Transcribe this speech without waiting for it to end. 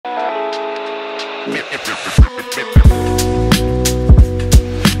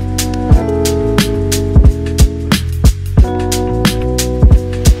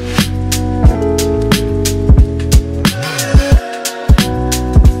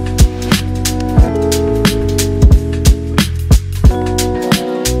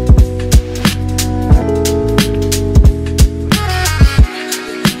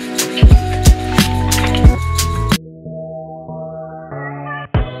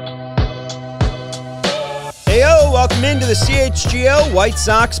Welcome into the CHGO White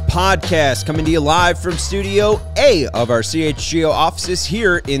Sox Podcast, coming to you live from Studio A of our CHGO offices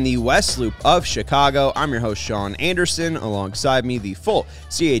here in the West Loop of Chicago. I'm your host, Sean Anderson. Alongside me, the full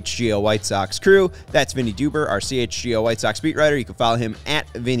CHGO White Sox crew. That's Vinnie Duber, our CHGO White Sox beat writer. You can follow him at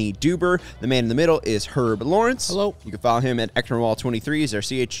Vinnie Duber. The man in the middle is Herb Lawrence. Hello. You can follow him at Ecknerwall23. He's our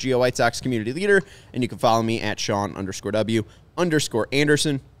CHGO White Sox community leader. And you can follow me at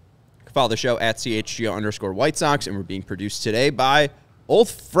Sean_W_Anderson. Follow the show at CHGO_White Sox, and we're being produced today by old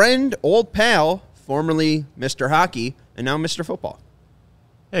friend, old pal, formerly Mr. Hockey, and now Mr. Football.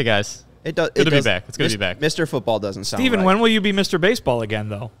 Hey, guys. Good to be back. It's good to be back. Mr. Football doesn't sound Steven, right. when will you be Mr. Baseball again,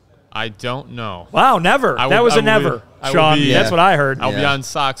 though? I don't know. Wow, never. That was a never, Sean. That's what I heard. I'll be on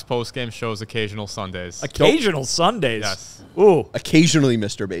Sox post-game shows occasional Sundays. Occasional Sundays? Yes. Ooh. Occasionally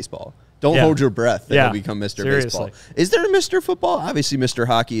Mr. Baseball. Don't hold your breath that he'll become Mr. Seriously. Baseball. Is there a Mr. Football? Obviously, Mr.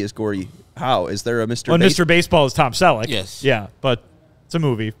 Hockey is Gordy Howe. Is there a Mr. Well, Mr. Baseball is Tom Selleck. Yes. Yeah, but it's a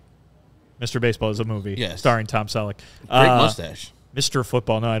movie. Mr. Baseball is a movie. Yes. Starring Tom Selleck. Great mustache. Mr.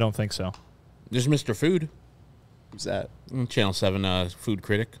 Football, no, I don't think so. There's Mr. Food. Who's that? Channel 7 food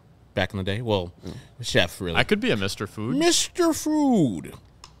critic back in the day. Well, chef, really. I could be a Mr. Food. Mr. Food.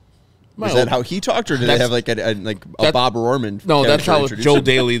 Is that how he talked, or did they have like a Bob Rohrman? No, that's how Joe him?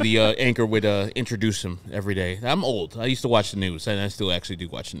 Daly, the anchor, would introduce him every day. I'm old. I used to watch the news, and I still actually do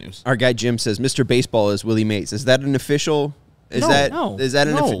watch the news. Our guy Jim says Mr. Baseball is Willie Mays. Is that an official? Is that No.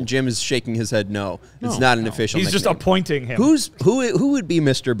 Jim is shaking his head. No, it's not an official. He's just nickname. appointing him. Who would be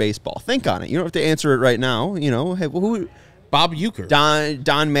Mr. Baseball? Think on it. You don't have to answer it right now. You know, who? Bob Uecker.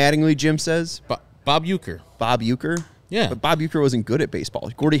 Don Mattingly. Jim says Bob Uecker. Bob Uecker. Yeah, but Bob Uecker wasn't good at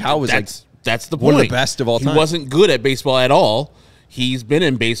baseball. Gordie Howe was That's the point. One of the best of all time. He wasn't good at baseball at all. He's been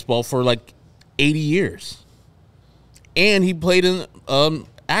in baseball for like 80 years. And he played an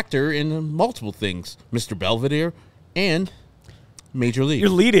actor in multiple things. Mr. Belvedere and Major League.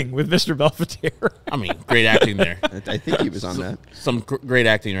 You're leading with Mr. Belvedere. I mean, great acting there. I think he was on that. Some great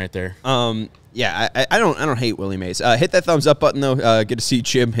acting right there. Yeah, I don't hate Willie Mays. Hit that thumbs up button though. Good to see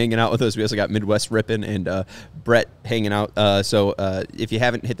Jim hanging out with us. We also got Midwest Rippin' and Brett hanging out. So if you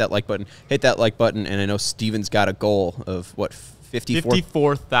haven't hit that like button, hit that like button. And I know Steven's got a goal of what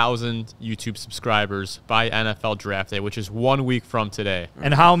 54,000 YouTube subscribers by NFL Draft Day, which is 1 week from today.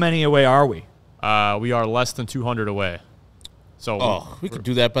 And how many away are we? We are less than 200 away. So we could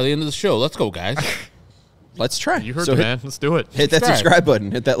do that by the end of the show. Let's go, guys. Let's try. You heard man. Let's do it. Hit that subscribe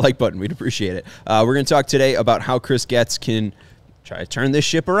button. Hit that like button. We'd appreciate it. We're going to talk today about how Chris Getz can try to turn this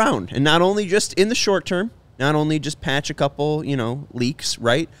ship around. And not only just in the short term, not only just patch a couple, leaks,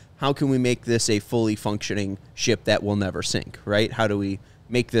 right? How can we make this a fully functioning ship that will never sink, right? How do we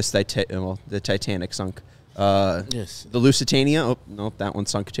make this the Titanic sunk? Yes. The Lusitania? Oh, no, that one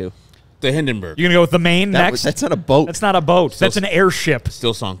sunk too. The Hindenburg. You're going to go with the Maine next? That's not a boat. That's not a boat. That's an airship.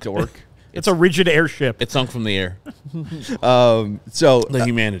 Still sunk. Dork. It's a rigid airship. It sunk from the air. The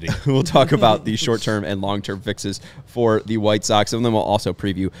humanity. We'll talk about the short-term and long-term fixes for the White Sox, and then we'll also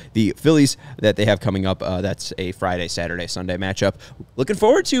preview the Phillies that they have coming up. That's a Friday, Saturday, Sunday matchup. Looking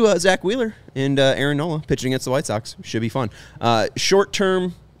forward to Zach Wheeler and Aaron Nola pitching against the White Sox. Should be fun.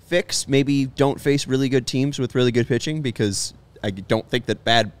 Short-term fix, maybe don't face really good teams with really good pitching, because I don't think that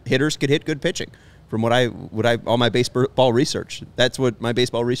bad hitters could hit good pitching. From all my baseball research, that's what my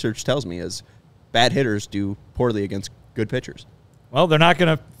baseball research tells me is bad hitters do poorly against good pitchers. Well, they're not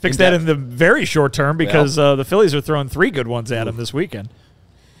going to fix that in the very short term because the Phillies are throwing 3 good ones at them this weekend.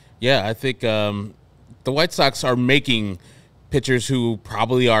 Yeah, I think the White Sox are making pitchers who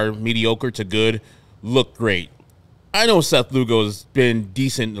probably are mediocre to good look great. I know Seth Lugo's been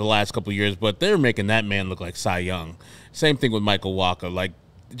decent in the last couple of years, but they're making that man look like Cy Young. Same thing with Michael Wacha.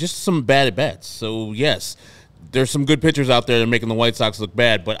 Just some bad at-bats. So, yes, there's some good pitchers out there that are making the White Sox look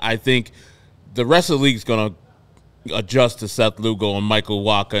bad, but I think the rest of the league is going to adjust to Seth Lugo and Michael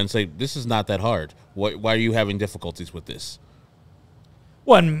Wacha and say, this is not that hard. Why are you having difficulties with this?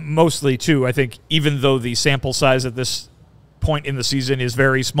 Well, and mostly, too, I think even though the sample size at this point in the season is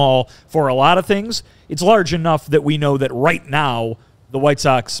very small for a lot of things, it's large enough that we know that right now the White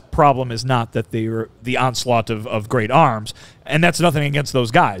Sox problem is not that they're the onslaught of great arms, and that's nothing against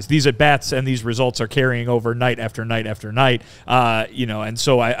those guys. These at-bats and these results are carrying over night after night after night, and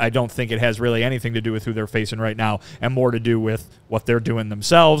so I don't think it has really anything to do with who they're facing right now, and more to do with what they're doing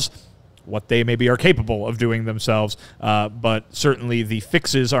themselves, what they maybe are capable of doing themselves, but certainly the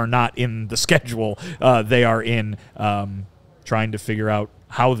fixes are not in the schedule. They are in trying to figure out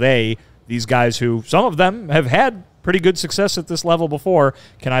how these guys who, some of them have had pretty good success at this level before,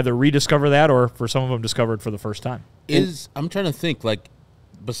 can either rediscover that or for some of them discover it for the first time. I'm trying to think, like,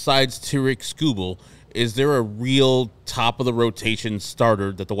 besides Tarek Skubal, is there a real top-of-the-rotation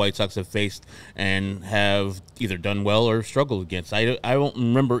starter that the White Sox have faced and have either done well or struggled against? I don't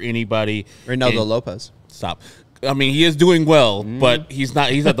remember anybody. Reynaldo Lopez. Stop. I mean, he is doing well, but he's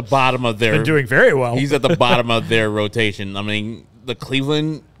not. He's at the bottom of their. Been doing very well. He's at the bottom of their rotation. I mean, the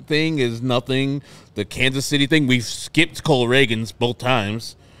Cleveland thing is nothing. The Kansas City thing, we've skipped Cole Reagans both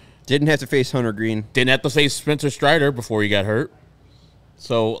times. Didn't have to face Hunter Green. Didn't have to face Spencer Strider before he got hurt.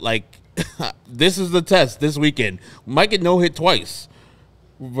 So, like, this is the test this weekend. We might get no-hit twice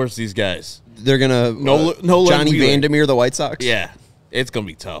versus these guys. They're going to Johnny Vandermeer, the White Sox? Yeah. It's going to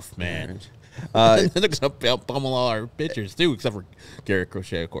be tough, man. They're going to pummel all our pitchers, too, except for Garrett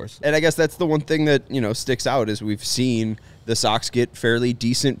Crochet, of course. And I guess that's the one thing that, sticks out is we've seen the Sox get fairly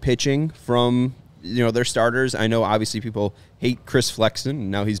decent pitching from, their starters. I know, obviously, people hate Chris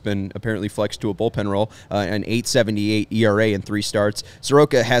Flexen. Now he's been apparently flexed to a bullpen role, an 8.78 ERA in 3 starts.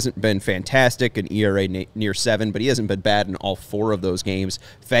 Soroka hasn't been fantastic, an ERA near 7, but he hasn't been bad in all 4 of those games.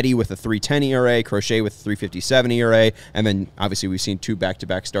 Fetty with a 3.10 ERA, Crochet with a 3.57 ERA, and then obviously we've seen 2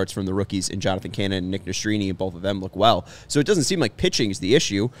 back-to-back starts from the rookies in Jonathan Cannon and Nick Nastrini, and both of them look well. So it doesn't seem like pitching is the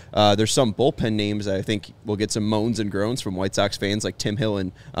issue. There's some bullpen names I think will get some moans and groans from White Sox fans like Tim Hill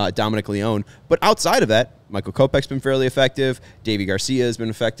and Dominic Leone. But outside of that, Michael Kopech's been fairly effective. Davey Garcia has been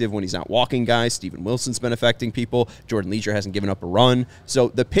effective when he's not walking guys. Steven Wilson's been affecting people. Jordan Leisure hasn't given up a run. So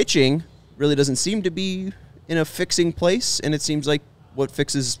the pitching really doesn't seem to be in a fixing place, and it seems like what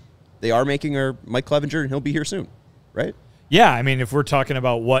fixes they are making are Mike Clevenger, and he'll be here soon, right? Yeah, I mean, if we're talking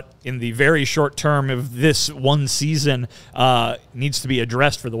about what in the very short term of this one season needs to be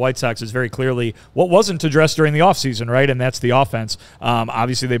addressed for the White Sox is very clearly what wasn't addressed during the offseason, right? And that's the offense.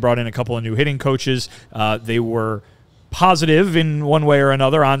 Obviously, they brought in a couple of new hitting coaches. They were positive in one way or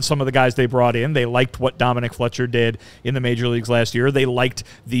another on some of the guys they brought in. They liked what Dominic Fletcher did in the major leagues last year. They liked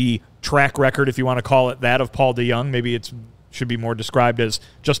the track record, if you want to call it that, of Paul DeJong. Maybe it's should be more described as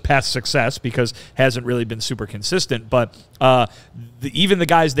just past success because hasn't really been super consistent. But even the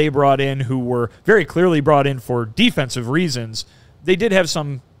guys they brought in who were very clearly brought in for defensive reasons, they did have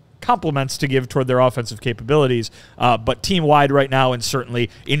some compliments to give toward their offensive capabilities. But team-wide right now, and certainly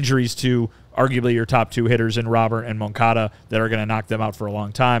injuries to arguably your top 2 hitters in Robert and Moncada that are going to knock them out for a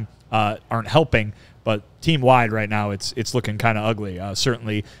long time aren't helping. But team-wide right now, it's looking kind of ugly.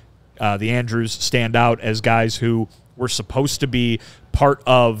 Certainly the Andrews stand out as guys who were supposed to be part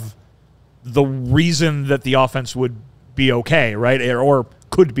of the reason that the offense would be okay, right? Or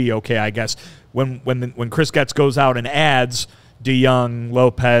could be okay, I guess. When Chris Getz goes out and adds DeJong,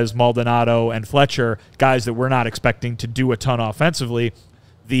 Lopez, Maldonado, and Fletcher, guys that we're not expecting to do a ton offensively,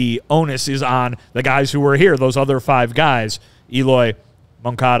 the onus is on the guys who were here, those other 5 guys, Eloy,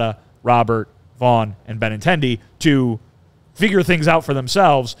 Moncada, Robert, Vaughn, and Benintendi, to figure things out for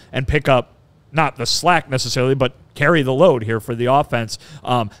themselves and pick up not the slack necessarily, but carry the load here for the offense.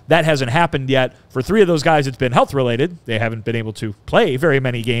 That hasn't happened yet. For 3 of those guys, it's been health-related. They haven't been able to play very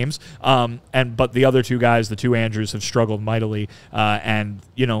many games. But the other 2 guys, the 2 Andrews, have struggled mightily.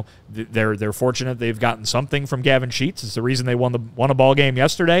 They're fortunate they've gotten something from Gavin Sheets. It's the reason they won a ball game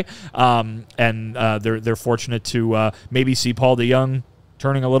yesterday. They're fortunate to maybe see Paul DeJong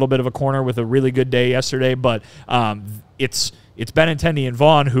turning a little bit of a corner with a really good day yesterday. But it's Benintendi and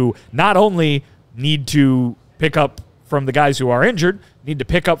Vaughn who not only need to pick up from the guys who are injured, need to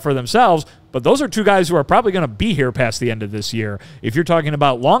pick up for themselves, but those are 2 guys who are probably going to be here past the end of this year. If you're talking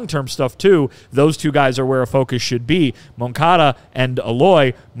about long-term stuff too, those 2 guys are where a focus should be. Moncada and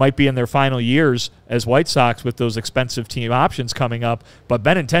Eloy might be in their final years as White Sox with those expensive team options coming up, but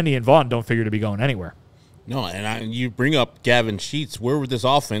Benintendi and Vaughn don't figure to be going anywhere. No, and you bring up Gavin Sheets. Where with this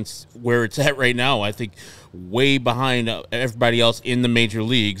offense, where it's at right now, I think way behind everybody else in the major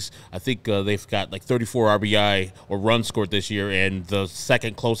leagues. I think they've got like 34 RBI or runs scored this year, and the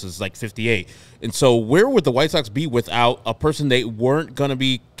second closest is like 58. And so where would the White Sox be without a person they weren't going to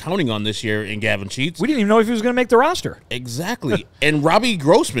be counting on this year in Gavin Sheets? We didn't even know if he was going to make the roster. Exactly. And Robbie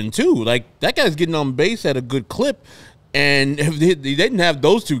Grossman, too. Like, that guy's getting on base at a good clip. And if they didn't have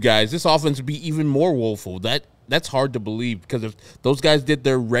those 2 guys, this offense would be even more woeful. That That's hard to believe, because if those guys did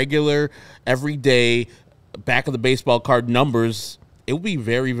their regular, everyday, back of the baseball card numbers, it would be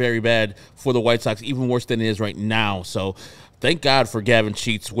very, very bad for the White Sox, even worse than it is right now. So thank God for Gavin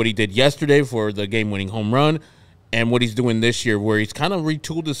Sheets, what he did yesterday for the game-winning home run, and what he's doing this year, where he's kind of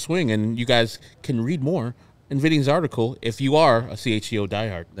retooled his swing. And you guys can read more in Vinnie's article if you are a CHGO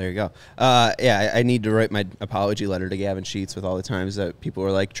diehard. There you go. Yeah, I need to write my apology letter to Gavin Sheets with all the times that people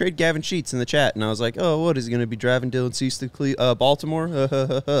were like, trade Gavin Sheets in the chat. And I was like, oh, what, is he going to be driving Dylan Cease to Baltimore?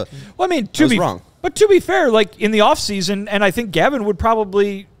 Well, I mean, wrong. But to be fair, like in the offseason, and I think Gavin would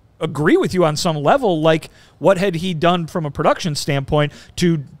probably agree with you on some level, like what had he done from a production standpoint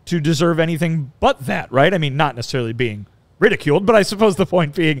to deserve anything but that, right? I mean, not necessarily being ridiculed, but I suppose the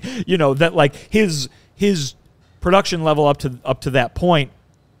point being, you know, that like his production level up to that point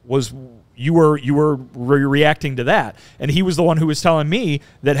was you were reacting to that, and he was the one who was telling me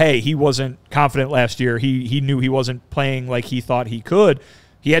that, hey, he wasn't confident last year. He knew he wasn't playing like he thought he could.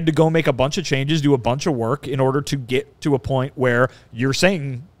 He had to go make a bunch of changes, do a bunch of work in order to get to a point where you're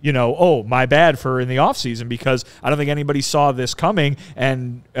saying, you know, oh, my bad for in the offseason, because I don't think anybody saw this coming.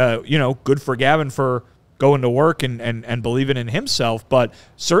 And, you know, good for Gavin for going to work and believing in himself. But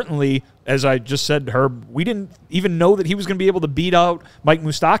certainly, as I just said, Herb, we didn't even know that he was going to be able to beat out Mike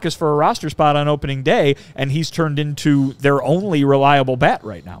Moustakas for a roster spot on opening day, and he's turned into their only reliable bat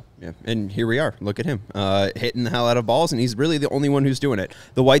right now. Yeah, and here we are. Look at him hitting the hell out of balls, and he's really the only one who's doing it.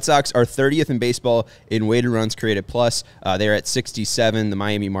 The White Sox are 30th in baseball in weighted runs created plus. They're at 67. The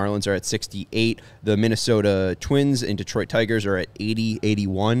Miami Marlins are at 68. The Minnesota Twins and Detroit Tigers are at 80,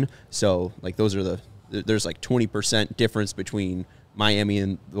 81. So, like, those are there's like 20% difference between Miami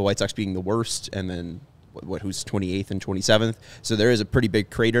and the White Sox being the worst, and then who's 28th and 27th. So there is a pretty big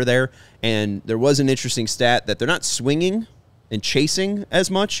crater there. And there was an interesting stat that they're not swinging and chasing as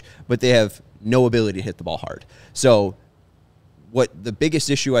much, but they have no ability to hit the ball hard. So what the biggest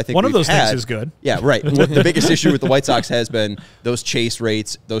issue I think one of those had, things is good. Yeah, right. What the biggest issue with the White Sox has been those chase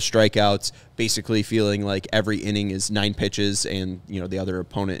rates, those strikeouts, basically feeling like every inning is 9 pitches, and you know the other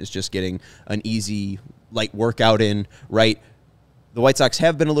opponent is just getting an easy light workout in, right? The White Sox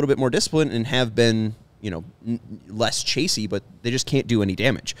have been a little bit more disciplined and have been, you know, less chasey, but they just can't do any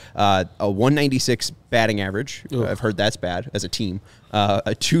damage. A 196 batting average. Ugh. I've heard that's bad as a team.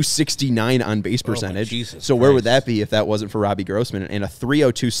 A 269 on base percentage. Jesus so where would Christ. that be if that wasn't for Robbie Grossman? And a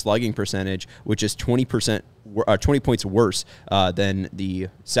 302 slugging percentage, which is 20 points worse than the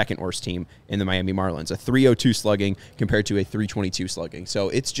second worst team in the Miami Marlins. A 302 slugging compared to a 322 slugging. So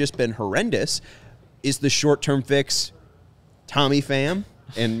it's just been horrendous. Is the short-term fix Tommy Pham,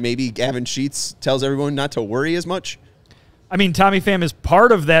 and maybe Gavin Sheets tells everyone not to worry as much? I mean, Tommy Pham is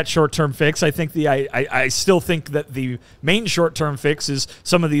part of that short-term fix. I think I still think that the main short-term fix is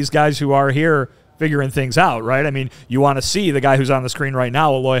some of these guys who are here figuring things out, right? I mean, you want to see the guy who's on the screen right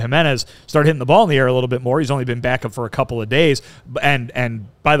now, Eloy Jimenez, start hitting the ball in the air a little bit more. He's only been back up for a couple of days. And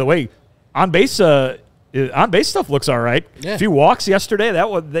by the way, on base stuff looks all right. Yeah. A few walks yesterday.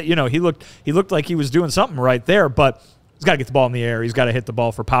 You know, he looked like he was doing something right there, but he's got to get the ball in the air. He's got to hit the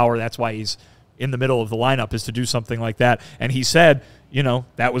ball for power. That's why he's in the middle of the lineup, is to do something like that. And he said, you know,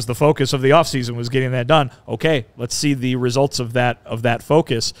 that was the focus of the offseason, was getting that done. Okay, let's see the results of that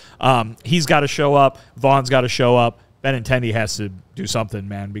focus. He's got to show up. Vaughn's got to show up. Benintendi has to do something,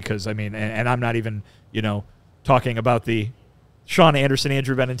 man, because, I mean, and I'm not even, you know, talking about the Sean Anderson,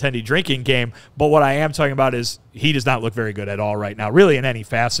 Andrew Benintendi drinking game, but what I am talking about is he does not look very good at all right now, really in any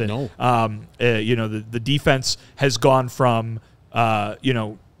facet. No. You know, the defense has gone from, you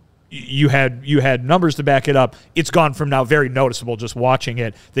know, you had numbers to back it up. It's gone from now very noticeable just watching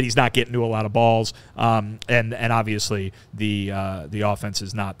it that he's not getting to a lot of balls, and obviously the offense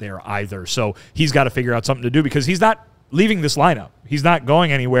is not there either. So he's got to figure out something to do, because he's not leaving this lineup. He's not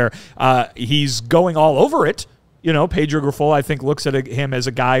going anywhere. He's going all over it. You know, Pedro Grifol, I think, looks at him as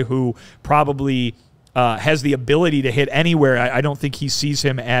a guy who probably has the ability to hit anywhere. I don't think he sees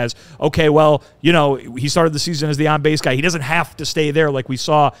him as, okay, well, you know, he started the season as the on-base guy. He doesn't have to stay there like we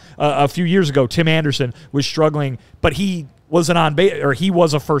saw a few years ago. Tim Anderson was struggling, but he was an on-base, or he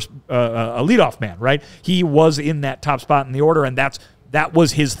was a leadoff man, right? He was in that top spot in the order, and that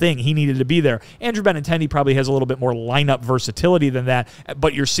was his thing. He needed to be there. Andrew Benintendi probably has a little bit more lineup versatility than that,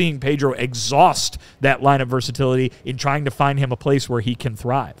 but you're seeing Pedro exhaust that lineup versatility in trying to find him a place where he can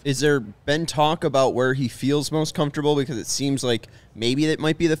thrive. Is there been talk about where he feels most comfortable? Because it seems like maybe it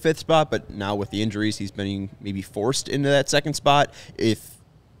might be the 5th spot, but now with the injuries, he's been maybe forced into that 2nd spot. If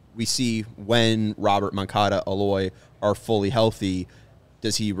we see when Robert, Moncada, Eloy are fully healthy,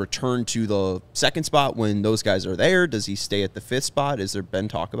 Does he return to the second spot when those guys are there? Does he stay at the fifth spot? Has there been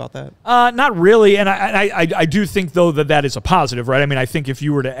talk about that? Not really, and I do think, though, that is a positive, right? I mean, I think if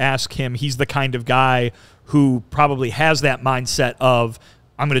you were to ask him, he's the kind of guy who probably has that mindset of,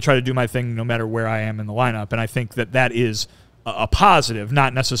 I'm going to try to do my thing no matter where I am in the lineup, and I think that is a positive,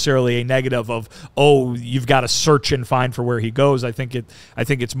 not necessarily a negative of, oh, you've got to search and find for where he goes. I think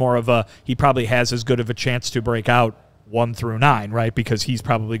it's more of a, he probably has as good of a chance to break out 1 through 9, right? Because he's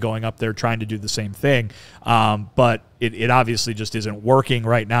probably going up there trying to do the same thing. But it obviously just isn't working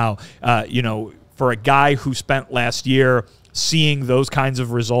right now. For a guy who spent last year seeing those kinds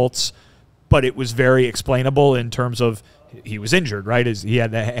of results, but it was very explainable in terms of he was injured, right? He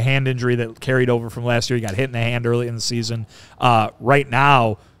had a hand injury that carried over from last year. He got hit in the hand early in the season. Right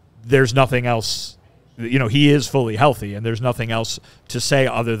now, there's nothing else. He is fully healthy, and there's nothing else to say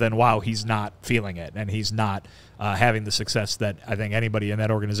other than, wow, he's not feeling it, and he's not having the success that I think anybody in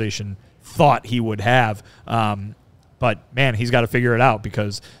that organization thought he would have. But, man, he's got to figure it out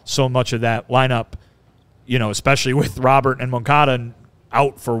because so much of that lineup, especially with Robert and Moncada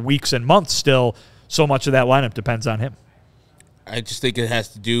out for weeks and months still, so much of that lineup depends on him. I just think it has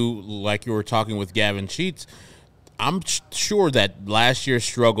to do, like you were talking with Gavin Sheets, I'm sure that last year's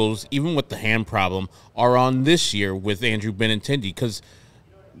struggles, even with the hand problem, are on this year with Andrew Benintendi because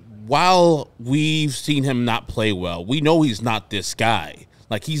while we've seen him not play well, we know he's not this guy.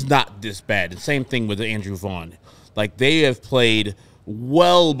 Like, he's not this bad. And same thing with Andrew Vaughn. Like, they have played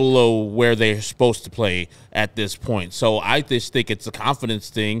well below where they're supposed to play at this point. So I just think it's a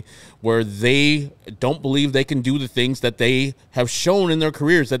confidence thing where they don't believe they can do the things that they have shown in their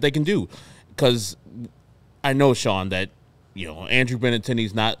careers that they can do. Because I know, Sean, that, Andrew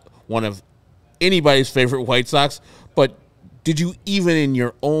Benintendi's not one of anybody's favorite White Sox, but did you even in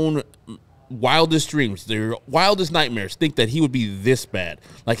your own wildest dreams, your wildest nightmares, think that he would be this bad?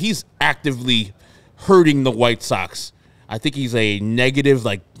 Like, he's actively hurting the White Sox. I think he's a negative,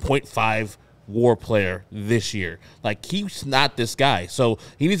 like, 0.5 WAR player this year. Like, he's not this guy. So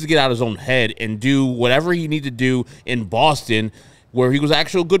he needs to get out of his own head and do whatever he needs to do in Boston where he was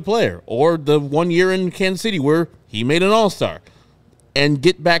actually a good player, or the 1 year in Kansas City where he made an all-star, and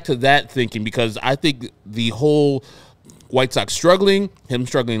get back to that thinking, because I think the whole White Sox him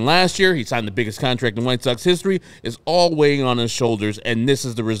struggling last year, he signed the biggest contract in White Sox history, is all weighing on his shoulders, and this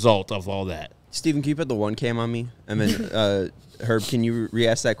is the result of all that. Steven, can you put the one cam on me? And then, Herb, can you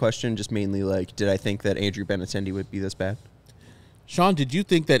re-ask that question? Just mainly, like, did I think that Andrew Benintendi would be this bad? Sean, did you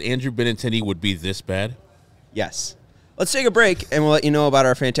think that Andrew Benintendi would be this bad? Yes. Let's take a break, and we'll let you know about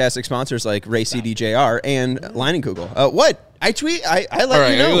our fantastic sponsors like Ray CDJR and Leinenkugel. What? I tweet. I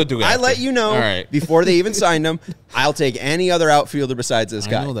let you know. I let you know before they even signed him. I'll take any other outfielder besides this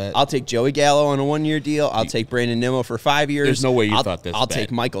guy. I know that. I'll take Joey Gallo on a 1-year deal. I'll take Brandon Nimmo for 5 years. There's no way you thought this. I'll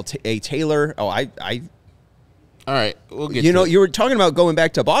take Michael A. Taylor. Oh, All right, we'll get. You were talking about going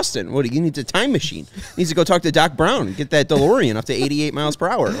back to Boston. What do you need? A time machine? He needs to go talk to Doc Brown and get that DeLorean up to 88 miles per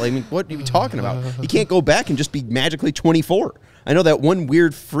hour. Like, I mean, what are you talking about? You can't go back and just be magically 24. I know that one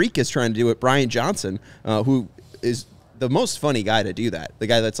weird freak is trying to do it, Brian Johnson, who is the most funny guy to do that. The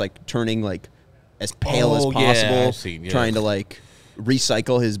guy that's like turning like as pale as possible, trying to like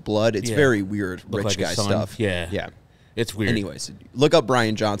recycle his blood. It's very weird, rich guy stuff. Yeah. It's weird. Anyways, look up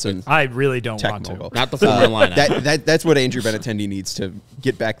Brian Johnson. I really don't want to. Not the former lineup. That's what Andrew Benintendi needs to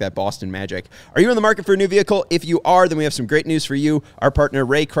get back that Boston magic. Are you in the market for a new vehicle? If you are, then we have some great news for you. Our partner,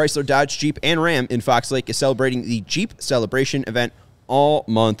 Ray Chrysler Dodge Jeep and Ram in Fox Lake, is celebrating the Jeep Celebration event all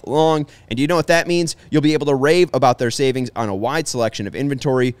month long. And do you know what that means? You'll be able to rave about their savings on a wide selection of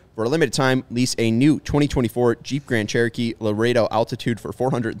inventory. For a limited time, lease a new 2024 Jeep Grand Cherokee Laredo Altitude for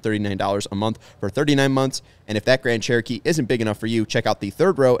 $439 a month for 39 months. And if that Grand Cherokee isn't big enough for you, check out the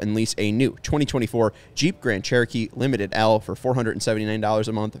third row and lease a new 2024 Jeep Grand Cherokee Limited L for $479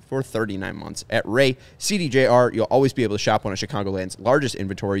 a month for 39 months. At Ray CDJR, you'll always be able to shop one of Chicagoland's largest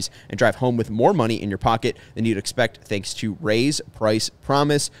inventories and drive home with more money in your pocket than you'd expect thanks to Ray's price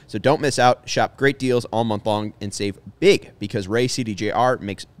promise. So don't miss out. Shop great deals all month long and save big because Ray CDJR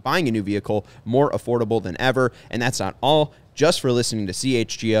makes buying a new vehicle more affordable than ever. And that's not all. Just for listening to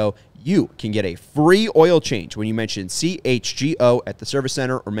CHGO, you can get a free oil change when you mention CHGO at the service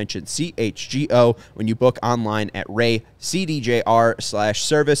center or mention CHGO when you book online at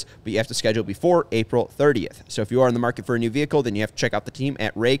RayCDJR/service, but you have to schedule before April 30th. So if you are in the market for a new vehicle, then you have to check out the team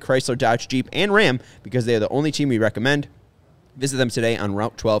at Ray Chrysler Dodge Jeep and Ram because they are the only team we recommend. Visit them today on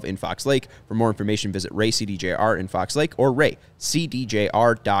Route 12 in Fox Lake. For more information, visit Ray CDJR in Fox Lake or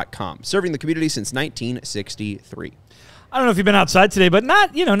RayCDJR.com. Serving the community since 1963. I don't know if you've been outside today, but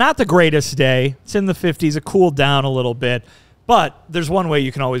not the greatest day. It's in the 50s. It cooled down a little bit. But there's one way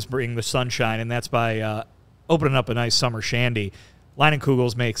you can always bring the sunshine, and that's by opening up a nice summer shandy.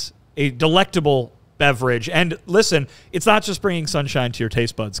 Leinenkugels makes a delectable beverage. And listen, it's not just bringing sunshine to your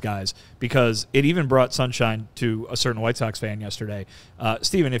taste buds, guys, because it even brought sunshine to a certain White Sox fan yesterday.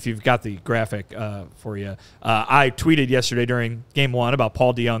 Steven, if you've got the graphic for you, I tweeted yesterday during Game 1 about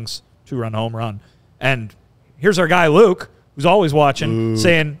Paul DeYoung's 2-run home run. And here's our guy, Luke, who's always watching,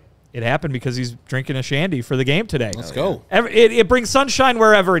 saying it happened because he's drinking a shandy for the game today. Let's go. It brings sunshine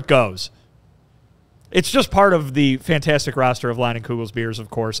wherever it goes. It's just part of the fantastic roster of Leinenkugel's beers, of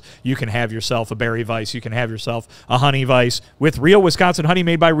course. You can have yourself a berry Weiss. You can have yourself a honey Weiss with real Wisconsin honey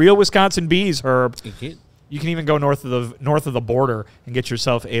made by real Wisconsin bees, Herb. You can even go north of the border and get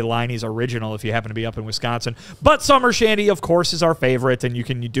yourself a Leinie's Original if you happen to be up in Wisconsin. But summer shandy, of course, is our favorite, and you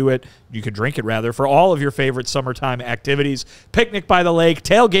can drink it rather, for all of your favorite summertime activities. Picnic by the lake,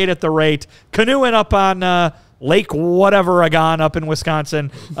 tailgate at the rate, canoeing up on Lake whatever Agon up in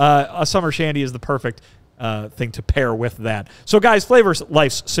Wisconsin. A summer shandy is the perfect thing to pair with that. So, guys, flavor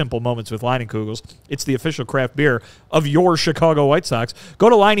life's simple moments with Leinenkugels. It's the official craft beer of your Chicago White Sox. Go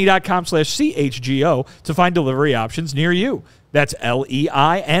to Leinie.com/CHGO to find delivery options near you. That's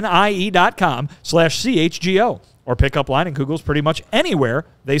LEINIE.com/CHGO. Or pick up Leinenkugels pretty much anywhere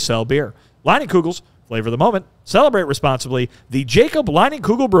they sell beer. Leinenkugels, flavor the moment. Celebrate responsibly. The Jacob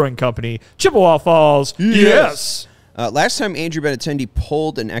Leinenkugel Brewing Company, Chippewa Falls. Yes. Last time Andrew Benintendi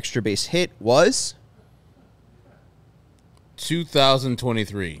pulled an extra base hit was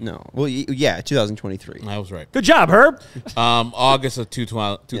 2023. No. Well, yeah, 2023. I was right. Good job, Herb. August of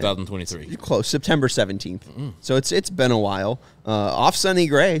 2023. You're close. September 17th. So it's been a while. Off Sunny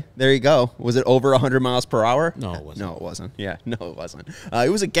Gray. There you go. Was it over 100 miles per hour? No, it wasn't. No, it wasn't. Yeah, no, it wasn't. It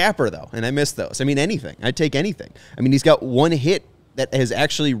was a gapper, though, and I missed those. I mean, anything. I'd take anything. I mean, he's got one hit that has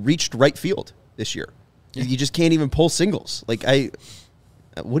actually reached right field this year. Yeah. You just can't even pull singles. Like,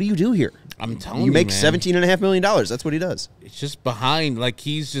 what do you do here? I'm telling you, you make man. $17.5 million. That's what he does. It's just behind. Like,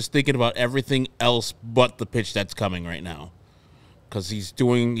 he's just thinking about everything else but the pitch that's coming right now. Because he's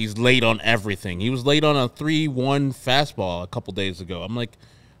late on everything. He was late on a 3-1 fastball a couple days ago. I'm like,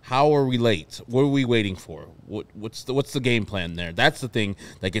 how are we late? What are we waiting for? What's the game plan there? That's the thing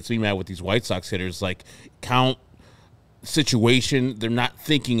that gets me mad with these White Sox hitters. Like, count, situation. They're not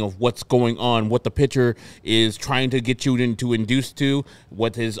thinking of what's going on, what the pitcher is trying to get you to induce to,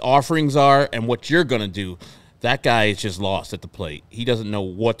 what his offerings are, and what you're going to do. That guy is just lost at the plate. He doesn't know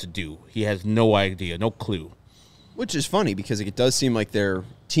what to do. He has no idea, no clue. Which is funny because it does seem like their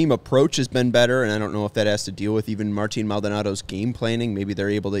team approach has been better, and I don't know if that has to deal with even Martin Maldonado's game planning. Maybe they're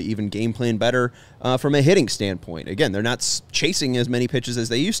able to even game plan better from a hitting standpoint. Again, they're not chasing as many pitches as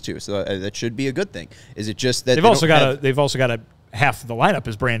they used to, so that should be a good thing. Is it just that they've also got half of the lineup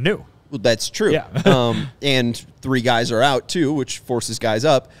is brand new? Well, that's true. Yeah. And 3 guys are out too, which forces guys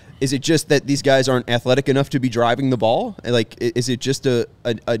up. Is it just that these guys aren't athletic enough to be driving the ball? Like, is it just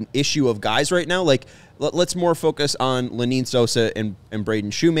an issue of guys right now? Like, let's more focus on Lenyn Sosa and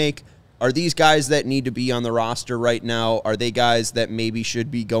Braden Shoemake. Are these guys that need to be on the roster right now? Are they guys that maybe should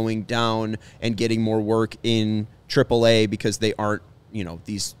be going down and getting more work in AAA because they aren't,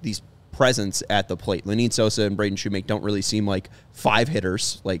 these presence at the plate? Lenyn Sosa and Braden Shoemake don't really seem like 5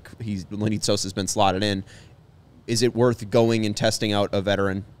 hitters. Like, Lenyn Sosa's been slotted in. Is it worth going and testing out a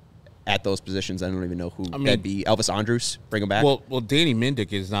veteran at those positions? I don't even know who that'd be. Elvis Andrus, bring him back. Well, Danny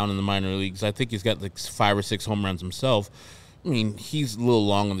Mendick is down in the minor leagues. I think he's got like 5 or 6 home runs himself. I mean, he's a little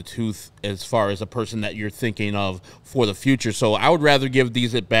long on the tooth as far as a person that you're thinking of for the future. So I would rather give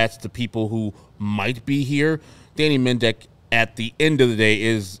these at-bats to people who might be here. Danny Mendick, at the end of the day,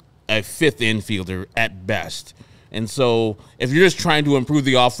 is a 5th infielder at best. And so if you're just trying to improve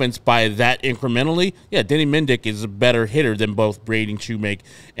the offense by that incrementally, yeah, Danny Mendick is a better hitter than both Braden Shoemake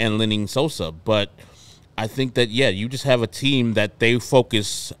and Lenyn Sosa. But I think that, yeah, you just have a team that they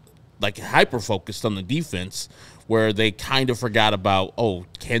focus, like hyper-focused on the defense, where they kind of forgot about,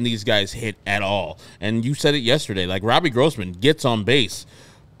 can these guys hit at all? And you said it yesterday, like Robbie Grossman gets on base,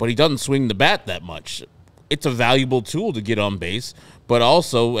 but he doesn't swing the bat that much. It's a valuable tool to get on base, but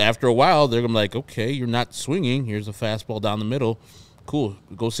also after a while, they're going to be like, okay, you're not swinging. Here's a fastball down the middle. Cool.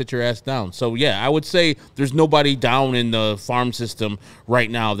 Go sit your ass down. So, yeah, I would say there's nobody down in the farm system right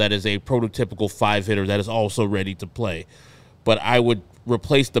now that is a prototypical 5 hitter that is also ready to play. But I would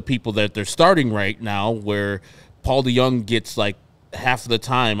replace the people that they're starting right now, where Paul DeYoung gets like half of the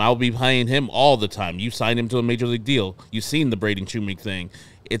time. I'll be playing him all the time. You signed him to a major league deal. You've seen the Braden Shoemake thing.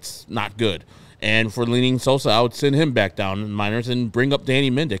 It's not good. And for Lenyn Sosa, I would send him back down in minors and bring up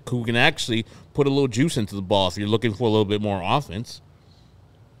Danny Mendick, who can actually put a little juice into the ball if you're looking for a little bit more offense.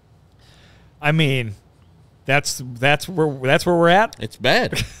 I mean, That's where we're at. It's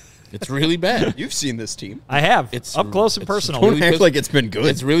bad. It's really bad. You've seen this team. I have. It's up close and personal. Don't act like it's been good.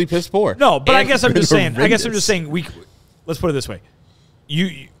 It's really piss poor. No, but I guess I'm just saying. horrendous. Let's put it this way.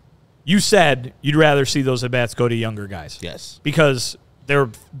 You said you'd rather see those at bats go to younger guys. Yes. Because their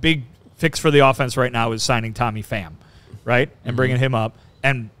big fix for the offense right now is signing Tommy Pham, right, and bringing him up,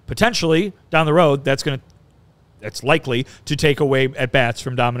 and potentially down the road that's likely to take away at bats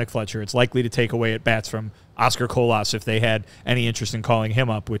from Dominic Fletcher. It's likely to take away at bats from Oscar Colas if they had any interest in calling him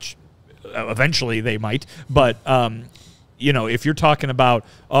up, which eventually they might. But if you're talking about,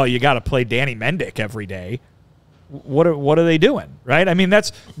 oh, you got to play Danny Mendick every day, what are they doing, right? I mean,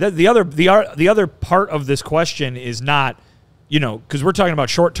 that's the other part of this question is not, because we're talking about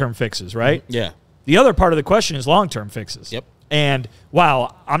short-term fixes, right? Yeah. The other part of the question is long-term fixes. Yep. And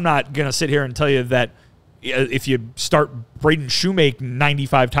while I'm not going to sit here and tell you that if you start Braden Shoemake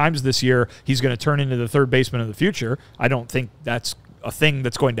 95 times this year, he's going to turn into the third baseman of the future, I don't think that's a thing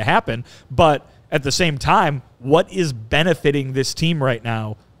that's going to happen. But at the same time, what is benefiting this team right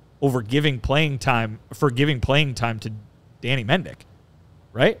now over giving playing time to Danny Mendick,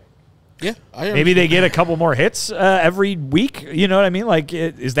 right? Yeah. Maybe they get a couple more hits every week. You know what I mean? Like,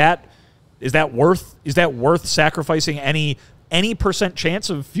 is that worth sacrificing any percent chance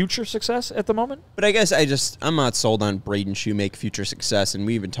of future success at the moment? But I guess I'm not sold on Braden Shoemake future success, and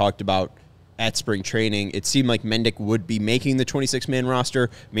we even talked about at spring training, it seemed like Mendick would be making the 26-man roster,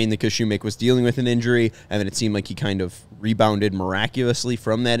 mainly because Shoemake was dealing with an injury, and then it seemed like he kind of rebounded miraculously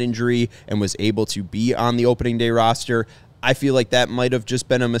from that injury and was able to be on the opening day roster. I feel like that might have just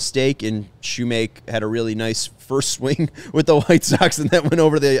been a mistake, and Shoemake had a really nice first swing with the White Sox, and that went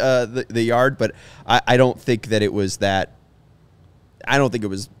over the yard, but I don't think that it was that. I don't think it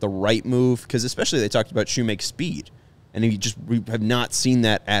was the right move, because especially they talked about Shoemake's speed, and we have not seen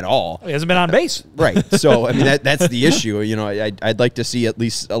that at all. He hasn't been on base. Right. So, I mean, that's the issue. I'd like to see at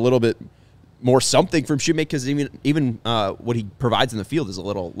least a little bit more something from Shoemake, because even what he provides in the field is a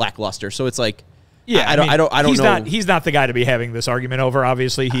little lackluster. So it's like, yeah, I don't know. He's not the guy to be having this argument over.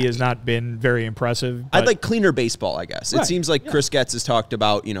 Obviously, he has not been very impressive. I'd like cleaner baseball, I guess. Right. It seems like Chris Getz has talked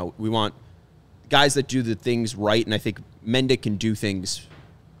about, we want guys that do the things right, and I think Mendick can do things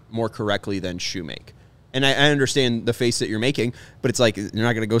more correctly than Shoemake. And I understand the face that you're making, but it's like you're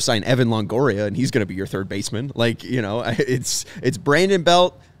not going to go sign Evan Longoria and he's going to be your third baseman. Like, it's Brandon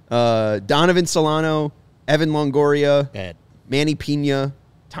Belt, Donovan Solano, Evan Longoria, Bad. Manny Pena,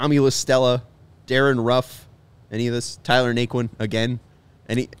 Tommy La Stella, Darren Ruff, any of this? Tyler Naquin again?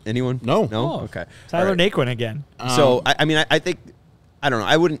 Anyone? No. No? Okay. Tyler Naquin again. So, I think, I don't know.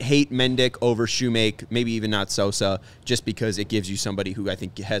 I wouldn't hate Mendick over Shoemake, maybe even not Sosa, just because it gives you somebody who I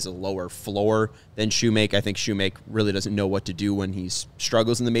think has a lower floor than Shoemake. I think Shoemake really doesn't know what to do when he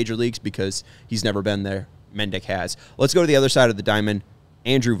struggles in the major leagues because he's never been there. Mendick has. Let's go to the other side of the diamond.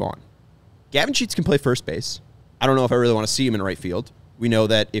 Andrew Vaughn. Gavin Sheets can play first base. I don't know if I really want to see him in right field. We know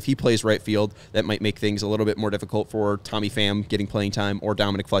that if he plays right field, that might make things a little bit more difficult for Tommy Pham getting playing time or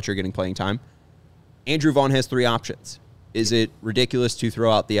Dominic Fletcher getting playing time. Andrew Vaughn has three options. Is it ridiculous to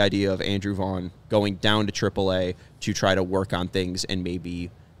throw out the idea of Andrew Vaughn going down to AAA to try to work on things and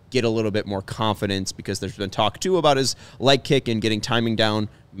maybe get a little bit more confidence, because there's been talk, too, about his leg kick and getting timing down?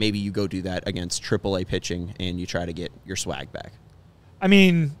 Maybe you go do that against AAA pitching and you try to get your swag back. I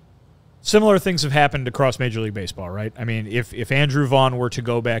mean, similar things have happened across Major League Baseball, right? I mean, if Andrew Vaughn were to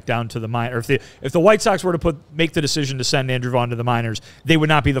go back down to the minors, or if the White Sox were to make the decision to send Andrew Vaughn to the minors, they would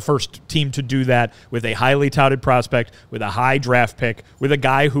not be the first team to do that with a highly touted prospect, with a high draft pick, with a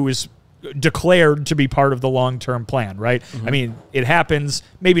guy who is declared to be part of the long-term plan, right? Mm-hmm. I mean, it happens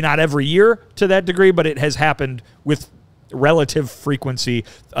maybe not every year to that degree, but it has happened with relative frequency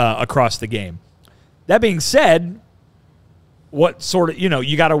across the game. That being said, what sort of,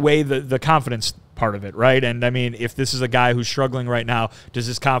 you got to weigh the confidence part of it, right? And I mean, if this is a guy who's struggling right now, does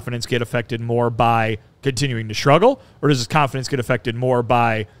his confidence get affected more by continuing to struggle, or does his confidence get affected more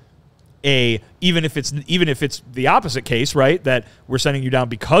by even if it's the opposite case, right? That we're sending you down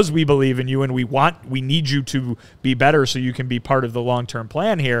because we believe in you and we need you to be better so you can be part of the long-term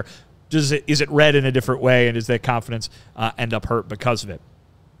plan here. Is it read in a different way, and does that confidence end up hurt because of it?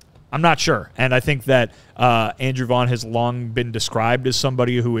 I'm not sure, and I think that Andrew Vaughn has long been described as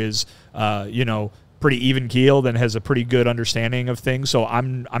somebody who is, pretty even-keeled and has a pretty good understanding of things. So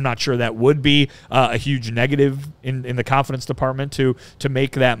I'm not sure that would be a huge negative in the confidence department to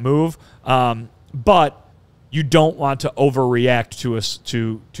make that move. But you don't want to overreact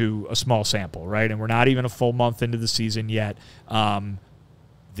to a small sample, right? And we're not even a full month into the season yet.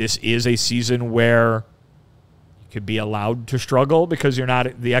 This is a season where could be allowed to struggle because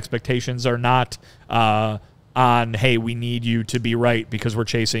the expectations are not on, hey, we need you to be right because we're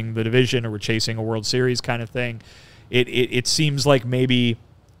chasing the division or we're chasing a World Series kind of thing. It seems like maybe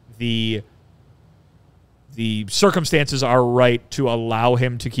the circumstances are right to allow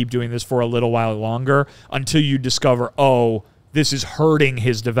him to keep doing this for a little while longer until you discover, oh, this is hurting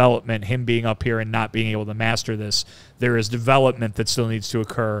his development, him being up here and not being able to master this. There is development that still needs to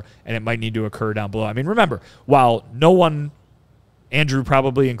occur, and it might need to occur down below. I mean, remember, while no one, Andrew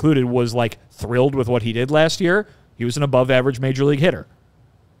probably included, was like thrilled with what he did last year, he was an above-average major league hitter.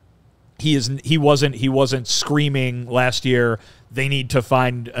 He wasn't screaming last year, they need to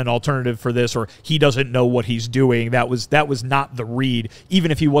find an alternative for this, or he doesn't know what he's doing. That was not the read,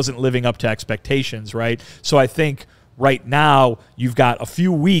 even if he wasn't living up to expectations, right? So I think right now you've got a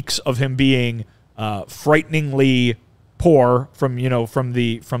few weeks of him being frighteningly poor from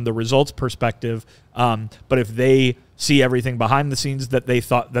the results perspective. But if they see everything behind the scenes that they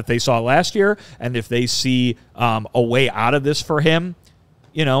saw last year, and if they see a way out of this for him,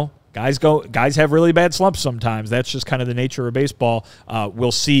 guys have really bad slumps sometimes. That's just kind of the nature of baseball.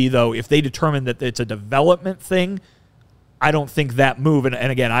 We'll see, though, if they determine that it's a development thing. I don't think that move, and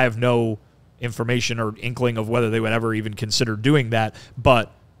again, I have no information or inkling of whether they would ever even consider doing that.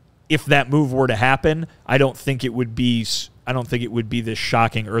 But if that move were to happen, I don't think it would be this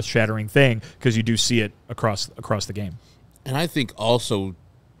shocking, earth-shattering thing, because you do see it across the game. And I think also,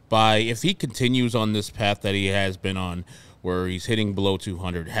 if he continues on this path that he has been on, where he's hitting below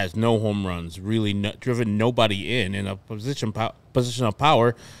 200, has no home runs, really driven nobody in a position of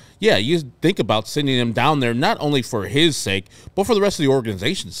power, yeah, you think about sending him down there not only for his sake, but for the rest of the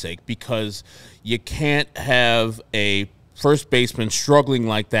organization's sake, because you can't have a first baseman struggling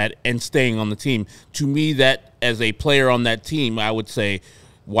like that and staying on the team. To me, that as a player on that team, I would say,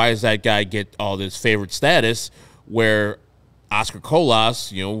 why does that guy get all this favorite status where Oscar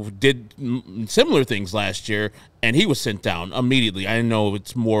Colas, did similar things last year, and he was sent down immediately. I know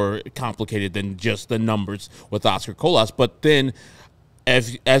it's more complicated than just the numbers with Oscar Colas, but then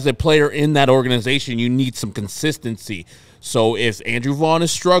as a player in that organization, you need some consistency. So if Andrew Vaughn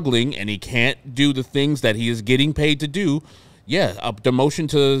is struggling and he can't do the things that he is getting paid to do, yeah, a demotion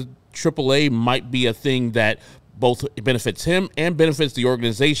to AAA might be a thing that both benefits him and benefits the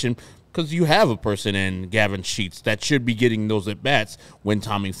organization, because you have a person in Gavin Sheets that should be getting those at-bats when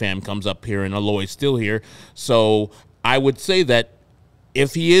Tommy Pham comes up here and Aloy's still here. So I would say that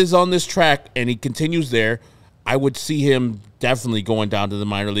if he is on this track and he continues there, I would see him definitely going down to the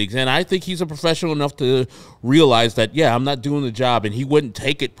minor leagues. And I think he's a professional enough to realize that, yeah, I'm not doing the job, and he wouldn't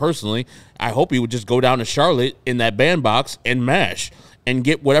take it personally. I hope he would just go down to Charlotte in that bandbox and mash and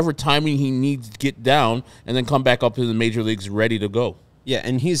get whatever timing he needs to get down and then come back up to the major leagues ready to go. Yeah,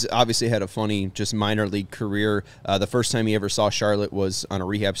 and he's obviously had a funny just minor league career. The first time he ever saw Charlotte was on a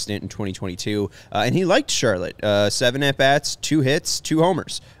rehab stint in 2022, and he liked Charlotte. 7 at-bats, 2 hits, 2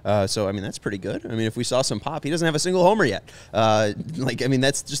 homers. So, I mean, that's pretty good. I mean, if we saw some pop, he doesn't have a single homer yet.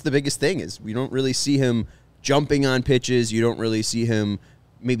 That's just the biggest thing is we don't really see him jumping on pitches. You don't really see him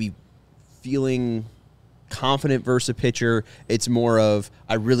maybe feeling confident versus a pitcher. It's more of,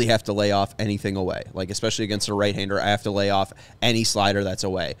 I really have to lay off anything away. Like, especially against a right-hander, I have to lay off any slider that's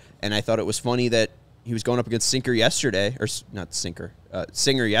away. And I thought it was funny that he was going up against Singer yesterday, or not Singer,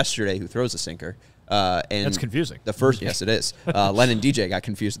 Singer yesterday, who throws a sinker. And that's confusing. Yes, it is. Lennon DJ got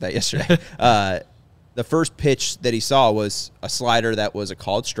confused with that yesterday. The first pitch that he saw was a slider that was a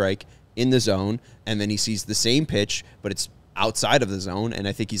called strike in the zone, and then he sees the same pitch, but it's outside of the zone, and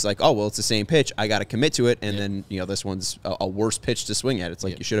I think he's like, oh, well, it's the same pitch. I got to commit to it, and then, this one's a worse pitch to swing at. It's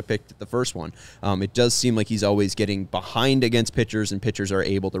like you should have picked the first one. It does seem like he's always getting behind against pitchers, and pitchers are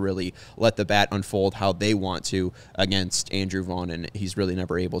able to really let the bat unfold how they want to against Andrew Vaughn, and he's really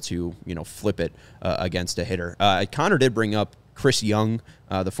never able to, flip it against a hitter. Connor did bring up Chris Young,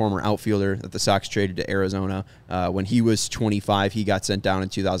 the former outfielder that the Sox traded to Arizona. When he was 25, he got sent down in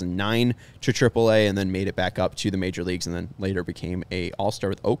 2009 to AAA and then made it back up to the major leagues, and then later became a All-Star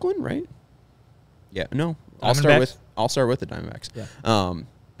with Oakland, right? Yeah, no, All-Star with the Diamondbacks. Yeah.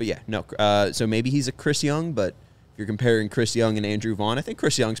 But yeah, no. So maybe he's a Chris Young, but if you're comparing Chris Young and Andrew Vaughn, I think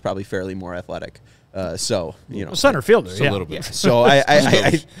Chris Young's probably fairly more athletic. Center fielder, a little bit. Yeah. So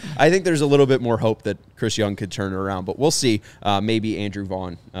I think there's a little bit more hope that Chris Young could turn it around, but we'll see. Maybe Andrew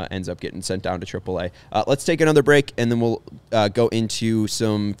Vaughn ends up getting sent down to AAA. Let's take another break, and then we'll go into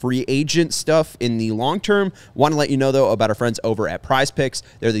some free agent stuff in the long term. Want to let you know, though, about our friends over at Prize Picks.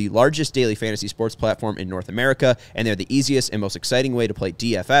 They're the largest daily fantasy sports platform in North America, and they're the easiest and most exciting way to play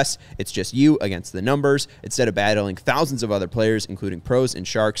DFS. It's just you against the numbers. Instead of battling thousands of other players, including pros and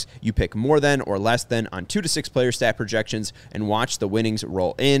sharks, you pick more than or less best then on 2 to 6 player stat projections and watch the winnings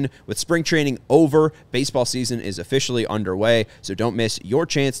roll in. With spring training over, baseball season is officially underway, so don't miss your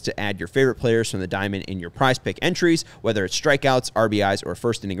chance to add your favorite players from the diamond in your prize pick entries, whether it's strikeouts, RBIs, or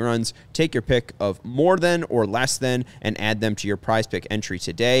first inning runs. Take your pick of more than or less than and add them to your prize pick entry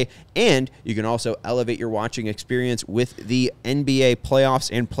today. And you can also elevate your watching experience with the NBA playoffs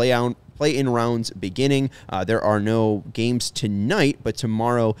and play-in rounds beginning. There are no games tonight, but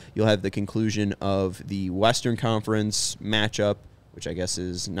tomorrow you'll have the conclusion of the Western Conference matchup, which I guess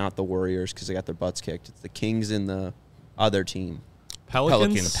is not the Warriors because they got their butts kicked. It's the Kings and the other team.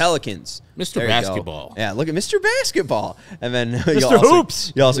 Pelicans. Mr. Basketball. Yeah, look at Mr. Basketball. And then Mr.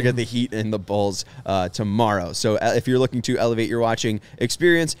 Hoops. You also get the Heat and the Bulls tomorrow. So if you're looking to elevate your watching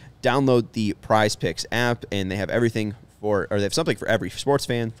experience, download the Prize Picks app, and they have everything they have something for every sports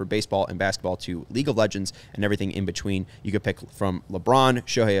fan, for baseball and basketball to League of Legends and everything in between. You could pick from LeBron,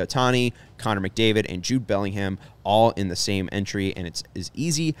 Shohei Ohtani, Connor McDavid, and Jude Bellingham, all in the same entry, and it's as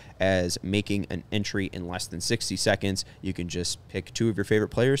easy as making an entry in less than 60 seconds. You can just pick 2 of your favorite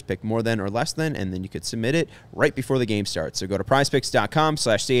players, pick more than or less than, and then you could submit it right before the game starts. So go to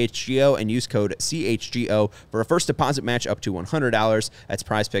prizepicks.com/CHGO and use code CHGO for a first deposit match up to $100. That's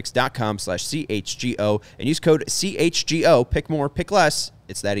prizepicks.com/CHGO and use code CHGO. Pick more, pick less.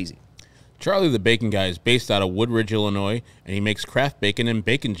 It's that easy. Charlie the Bacon Guy is based out of Woodridge, Illinois, and he makes craft bacon and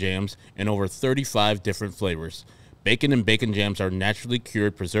bacon jams in over 35 different flavors. Bacon and bacon jams are naturally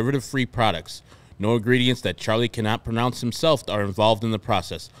cured, preservative-free products. No ingredients that Charlie cannot pronounce himself are involved in the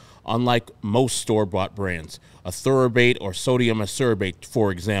process, unlike most store-bought brands, a Thorabate or sodium acerbate,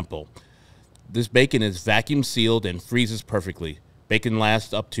 for example. This bacon is vacuum sealed and freezes perfectly. Bacon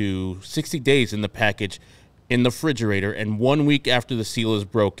lasts up to 60 days in the package in the refrigerator and 1 week after the seal is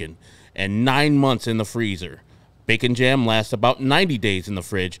broken, and 9 months in the freezer. Bacon jam lasts about 90 days in the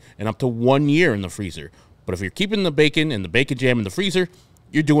fridge and up to 1 year in the freezer. But if you're keeping the bacon and the bacon jam in the freezer,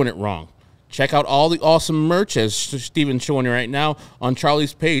 you're doing it wrong. Check out all the awesome merch, as Steven's showing you right now, on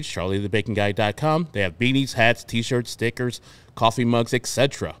Charlie's page, charliethebaconguy.com. They have beanies, hats, t-shirts, stickers, coffee mugs,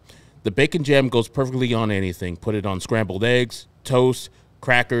 etc. The bacon jam goes perfectly on anything. Put it on scrambled eggs, toast,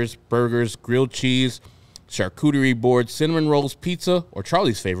 crackers, burgers, grilled cheese, charcuterie board, cinnamon rolls, pizza, or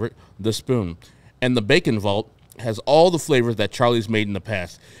Charlie's favorite, the spoon. And the Bacon Vault has all the flavors that Charlie's made in the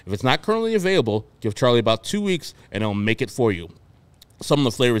past. If it's not currently available, give Charlie about 2 weeks and he'll make it for you. Some of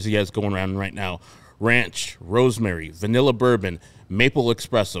the flavors he has going around right now: ranch, rosemary, vanilla bourbon, maple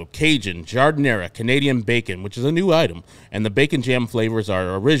espresso, Cajun, jardinera, Canadian bacon, which is a new item. And the bacon jam flavors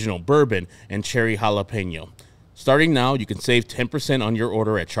are original, bourbon, and cherry jalapeno. Starting now, you can save 10% on your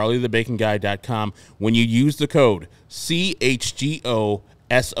order at charliethebaconguy.com when you use the code CHGOSOX.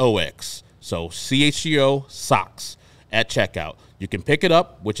 So CHGO SOX at checkout. You can pick it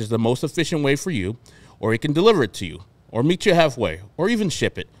up, which is the most efficient way for you, or he can deliver it to you, or meet you halfway, or even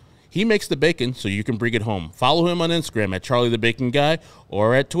ship it. He makes the bacon so you can bring it home. Follow him on Instagram at CharlieTheBaconGuy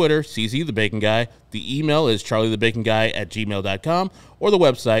or at Twitter, CZTheBaconGuy. The email is charliethebaconguy@gmail.com or the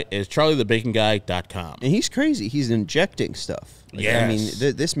website is charliethebaconguy.com. And he's crazy. He's injecting stuff. Yes. I mean,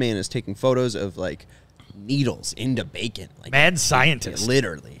 this man is taking photos of, like, needles into bacon. Like, Mad scientist.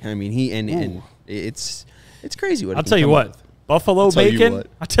 Literally. I mean, and it's crazy what I'll tell you what. Buffalo bacon.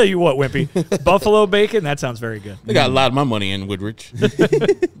 I'll tell you what, Wimpy. Buffalo bacon, that sounds very good. They got a lot of my money in Woodridge.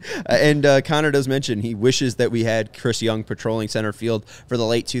 And Connor does mention he wishes that we had Chris Young patrolling center field for the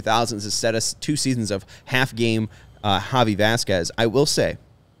late 2000s instead of 2 seasons of half-game Javi Vasquez. I will say,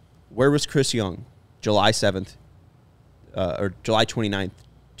 where was Chris Young July 7th or July 29th,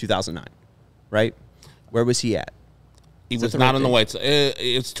 2009, right? Where was he at? He was not on the White Sox.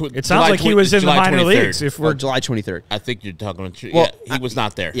 It sounds like he was in the minor leagues. If we're July 23rd. I think you're talking about. Well, yeah, he was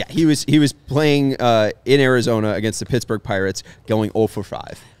not there. Yeah, he was playing in Arizona against the Pittsburgh Pirates, going 0 for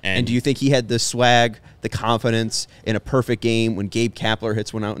 5. And do you think he had the swag, the confidence in a perfect game when Gabe Kapler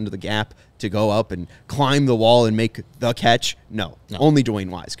hits one out into the gap to go up and climb the wall and make the catch? No. Only Dwayne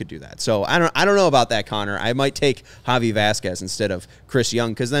Wise could do that. So I don't know about that, Connor. I might take Javi Vasquez instead of Chris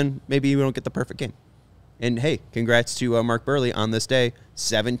Young, because then maybe we don't get the perfect game. And, hey, congrats to Mark Burley on this day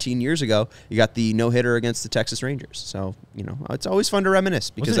 17 years ago. You got the no-hitter against the Texas Rangers. So, you know, it's always fun to reminisce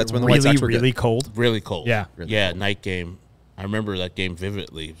because that's when the White Sox were really good. cold. Really cold. Yeah. Really cold. Night game. I remember that game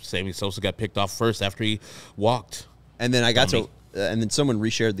vividly. Sammy Sosa got picked off first after he walked. And then and then someone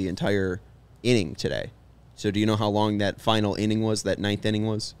reshared the entire inning today. So do you know how long that final inning was, that 9th inning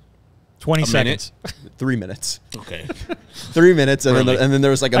was? 20 seconds. 3 minutes. Okay. 3 minutes, and then there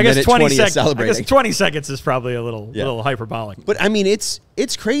was like a minute 20 of celebrating. I guess 20 seconds is probably a little hyperbolic. But, I mean, it's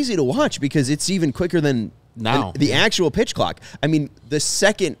crazy to watch because it's even quicker than Now. The actual pitch clock. I mean, the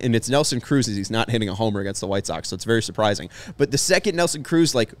second, and it's Nelson Cruz, as he's not hitting a homer against the White Sox, so it's very surprising. But the second Nelson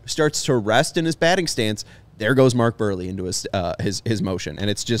Cruz starts to rest in his batting stance, there goes Mark Burley into his motion, and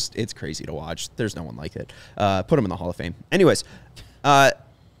it's crazy to watch. There's no one like it. Put him in the Hall of Fame. Anyways,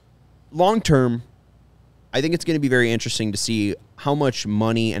 long term, I think it's going to be very interesting to see how much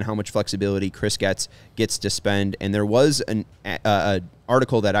money and how much flexibility Chris Getz gets to spend. And there was an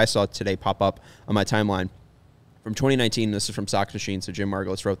article that I saw today pop up on my timeline from 2019. This is from Sox Machine, so Jim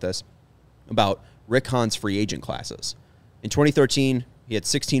Margolis wrote this, about Rick Hahn's free agent classes. In 2013, he had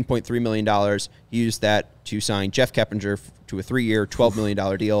 $16.3 million. He used that to sign Jeff Keppinger to a 3-year, $12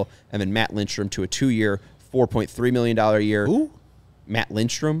 million deal, and then Matt Lindstrom to a 2-year, $4.3 million a year. Who? Matt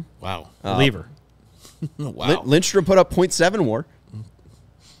Lindstrom. Wow. Reliever. Wow. Lindstrom put up .7 WAR.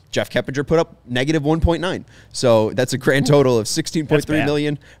 Jeff Keppinger put up negative 1.9. So that's a grand total of $16.3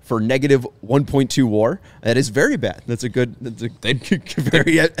 million for negative 1.2 WAR. That is very bad. That's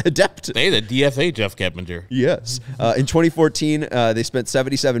very adept. They the DFA Jeff Keppinger. Yes. In 2014, they spent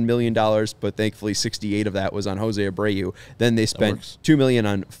 $77 million, but thankfully 68 of that was on Jose Abreu. Then they spent $2 million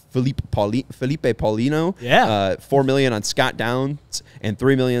on Felipe Paulino. Yeah. $4 million on Scott Downs and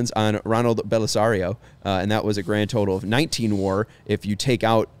 $3 million on Ronald Belisario. And that was a grand total of 19 WAR. If you take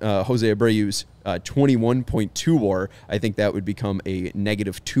out Jose Abreu's 21.2 WAR, I think that would become a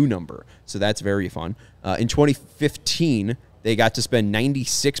negative 2 number. So that's very fun. In 2015, they got to spend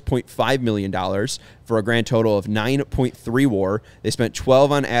 $96.5 million for a grand total of 9.3 WAR. They spent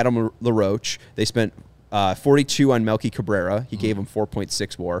 12 on Adam LaRoche. They spent 42 on Melky Cabrera. He gave him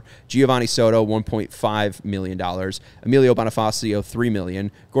 4.6 WAR. Giovanni Soto, $1.5 million. Emilio Bonifacio, $3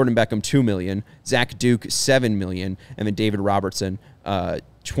 million. Gordon Beckham, $2 million. Zach Duke, $7 million. And then David Robertson,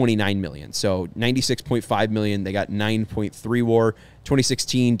 $29 million. So $96.5 million. They got 9.3 WAR.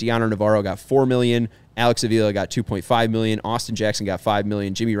 2016, Deanna Navarro got $4 million. Alex Avila got $2.5 million. Austin Jackson got $5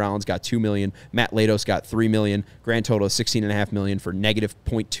 million. Jimmy Rollins got $2 million. Matt Latos got $3 million. Grand total of $16.5 million for negative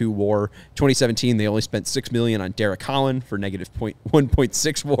 0.2 WAR. 2017, they only spent $6 million on Derek Holland for negative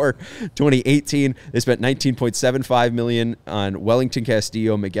 1.6 WAR. 2018, they spent $19.75 million on Wellington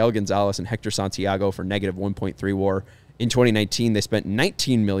Castillo, Miguel Gonzalez, and Hector Santiago for negative 1.3 WAR. In 2019, they spent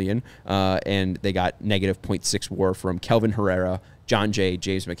 $19 million, and they got negative 0.6 WAR from Kelvin Herrera, John Jay,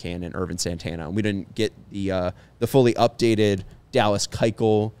 James McCann, and Irvin Santana. We didn't get the fully updated Dallas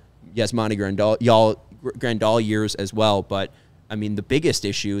Keuchel, Yasmani Grandal years as well. But, I mean, the biggest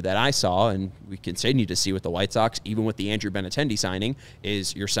issue that I saw, and we continue to see with the White Sox, even with the Andrew Benintendi signing,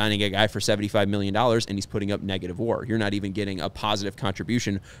 is you're signing a guy for $75 million, and he's putting up negative WAR. You're not even getting a positive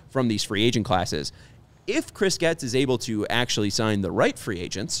contribution from these free agent classes. If Chris Getz is able to actually sign the right free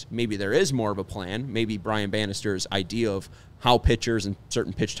agents, maybe there is more of a plan. Maybe Brian Bannister's idea of how pitchers and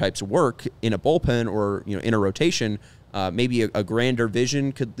certain pitch types work in a bullpen or in a rotation, maybe a grander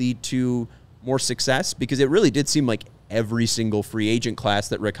vision could lead to more success, because it really did seem like every single free agent class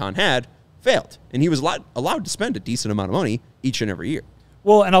that Rick Hahn had failed, and he was allowed to spend a decent amount of money each and every year.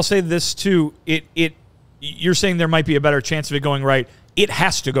 Well, and I'll say this too: you're saying there might be a better chance of it going right. It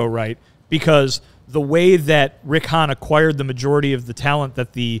has to go right, because the way that Rick Hahn acquired the majority of the talent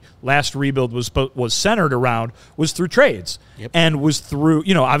that the last rebuild was centered around was through trades. Yep. And was through,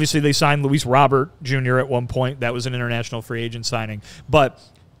 obviously they signed Luis Robert Jr. at one point. That was an international free agent signing. But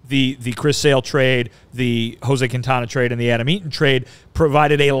the Chris Sale trade, the Jose Quintana trade, and the Adam Eaton trade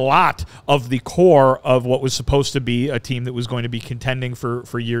provided a lot of the core of what was supposed to be a team that was going to be contending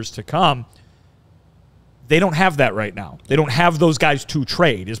for years to come. They don't have that right now. They don't have those guys to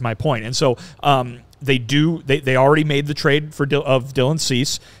trade, is my point. And so they already made the trade of Dylan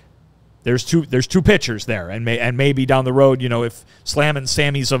Cease. There's two pitchers there, and maybe down the road, if slamming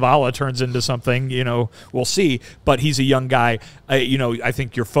Sammy Zavala turns into something, we'll see. But he's a young guy. I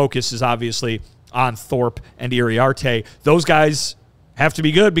think your focus is obviously on Thorpe and Iriarte. Those guys have to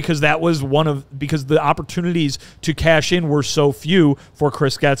be good, because because the opportunities to cash in were so few for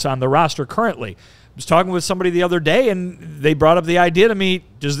Chris Getz on the roster currently. I was talking with somebody the other day, and they brought up the idea to me,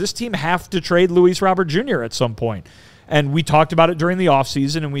 does this team have to trade Luis Robert Jr. at some point? And we talked about it during the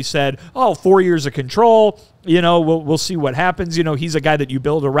offseason, and we said, 4 years of control, we'll see what happens. He's a guy that you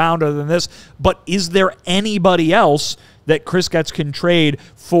build around other than this. But is there anybody else that Chris Getz can trade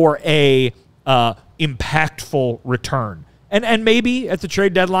for a impactful return? And maybe at the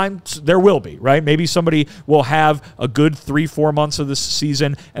trade deadline, there will be, right? Maybe somebody will have a good 3-4 months of this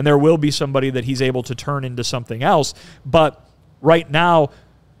season, and there will be somebody that he's able to turn into something else. But right now,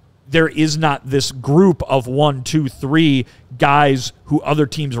 there is not this group of 1, 2, 3 guys who other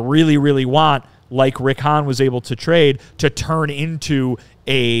teams really, really want, like Rick Hahn was able to trade, to turn into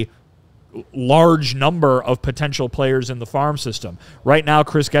a large number of potential players in the farm system. Right now,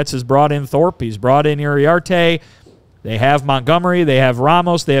 Chris Getz has brought in Thorpe. He's brought in Uriarte. They have Montgomery. They have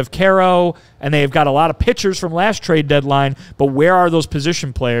Ramos. They have Caro. And they've got a lot of pitchers from last trade deadline. But where are those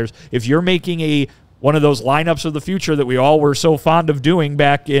position players? If you're making one of those lineups of the future that we all were so fond of doing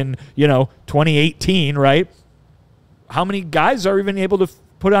back in 2018, right? How many guys are even able to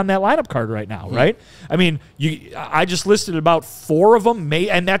put on that lineup card right now, right? I mean, I just listed about 4 of them,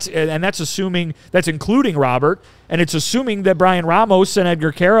 and that's including Robert, and it's assuming that Brian Ramos and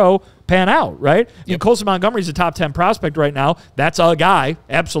Edgar Caro pan out, right? Yep. I mean, Colson Montgomery's a top 10 prospect right now. That's a guy,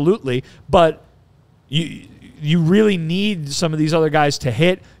 absolutely, but you really need some of these other guys to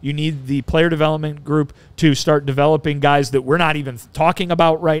hit. You need the player development group to start developing guys that we're not even talking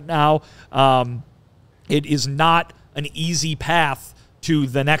about right now. It is not an easy path to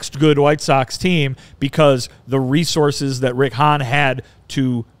the next good White Sox team because the resources that Rick Hahn had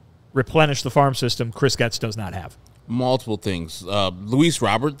to replenish the farm system, Chris Getz does not have. Multiple things. Luis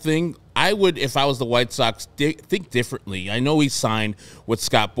Robert thing, I would, if I was the White Sox, think differently. I know he signed with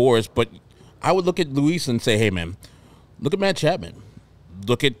Scott Boras, but I would look at Luis and say, hey, man, look at Matt Chapman.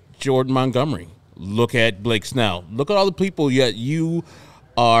 Look at Jordan Montgomery. Look at Blake Snell. Look at all the people you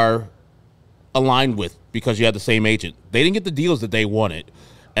are aligned with because you had the same agent. They didn't get the deals that they wanted.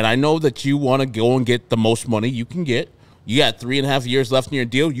 And I know that you want to go and get the most money you can get. You got 3.5 years left in your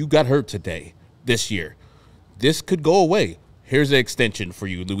deal. You got hurt this year. This could go away. Here's an extension for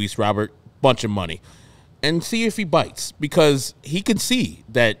you, Luis Robert, bunch of money. And see if he bites because he can see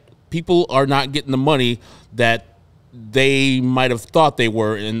that people are not getting the money that they might have thought they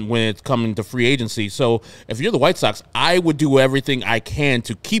were when it's coming to free agency. So if you're the White Sox, I would do everything I can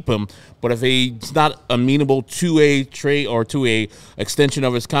to keep him. But if he's not amenable to a trade or to a extension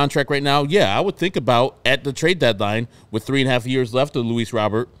of his contract right now, yeah, I would think about at the trade deadline with 3.5 years left of Luis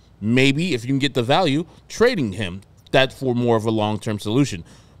Robert, maybe if you can get the value, trading him. That for more of a long-term solution.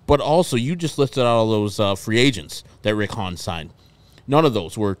 But also, you just listed out all those free agents that Rick Hahn signed. None of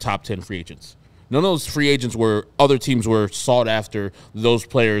those were top 10 free agents. None of those free agents were other teams were sought after those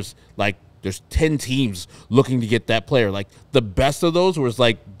players. Like there's 10 teams looking to get that player. Like the best of those was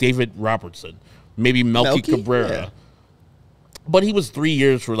like David Robertson, maybe Melky Cabrera. Yeah. But he was 3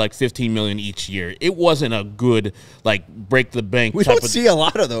 years for like $15 million each year. It wasn't a good like break the bank. We don't see a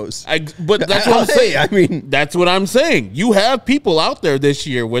lot of those. But that's what I'm saying. I mean, that's what I'm saying. You have people out there this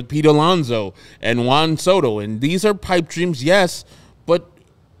year with Pete Alonso and Juan Soto, and these are pipe dreams, yes. But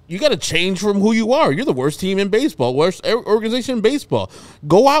you got to change from who you are. You're the worst team in baseball, worst organization in baseball.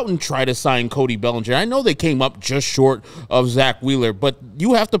 Go out and try to sign Cody Bellinger. I know they came up just short of Zach Wheeler, but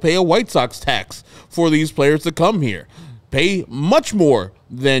you have to pay a White Sox tax for these players to come here. Pay much more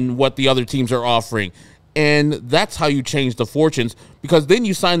than what the other teams are offering. And that's how you change the fortunes, because then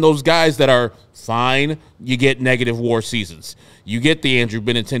you sign those guys that are fine. You get negative WAR seasons. You get the Andrew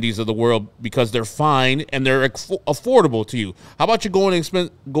Benintendis of the world because they're fine and they're affordable to you. How about you go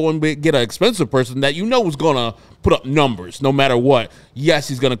and get an expensive person that you know is going to put up numbers no matter what? Yes,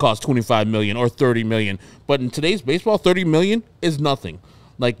 he's going to cost $25 million or $30 million. But in today's baseball, $30 million is nothing.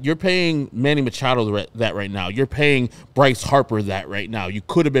 Like, you're paying Manny Machado that right now. You're paying Bryce Harper that right now. You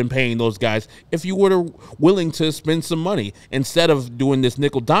could have been paying those guys if you were willing to spend some money. Instead of doing this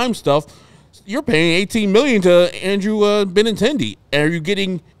nickel-dime stuff, you're paying $18 million to Andrew Benintendi. Are you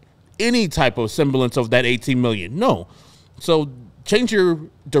getting any type of semblance of that $18 million? No. So change your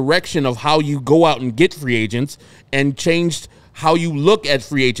direction of how you go out and get free agents, and change how you look at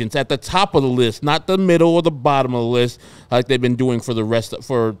free agents at the top of the list, not the middle or the bottom of the list, like they've been doing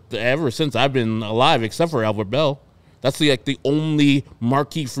ever since I've been alive, except for Albert Bell. That's the only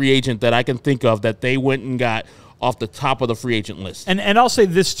marquee free agent that I can think of that they went and got off the top of the free agent list. And I'll say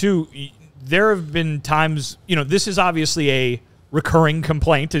this too: there have been times, this is obviously a recurring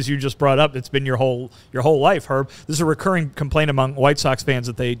complaint, as you just brought up. It's been your whole life, Herb. This is a recurring complaint among White Sox fans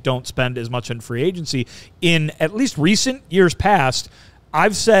that they don't spend as much in free agency. In at least recent years past,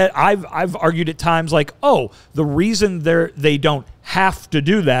 I've argued at times like, the reason they don't have to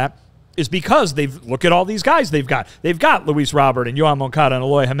do that is because look at all these guys they've got. They've got Luis Robert and Yohan Moncada and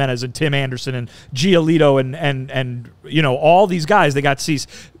Eloy Jimenez and Tim Anderson and Giolito and all these guys. They got Cease.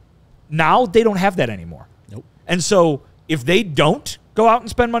 Now they don't have that anymore. Nope. And so if they don't go out and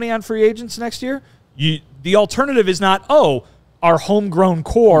spend money on free agents next year, the alternative is not, our homegrown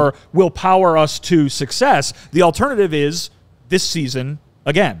core will power us to success. The alternative is this season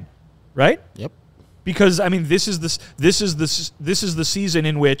again, right? Yep. Because this is the season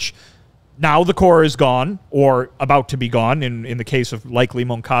in which now the core is gone or about to be gone in the case of likely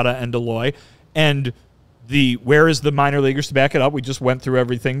Moncada and Eloy, and where is the minor leaguers to back it up? We just went through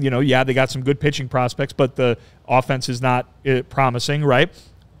everything. Yeah, they got some good pitching prospects, but the offense is not promising, right?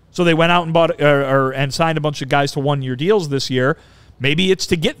 So they went out and bought and signed a bunch of guys to one-year deals this year. Maybe it's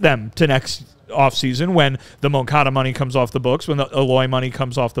to get them to next offseason when the Moncada money comes off the books, when the Eloy money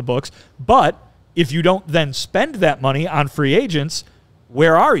comes off the books. But if you don't then spend that money on free agents,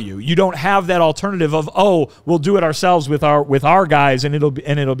 where are you? You don't have that alternative of, we'll do it ourselves with our guys and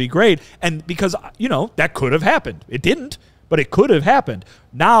it'll be great. And because that could have happened. It didn't, but it could have happened.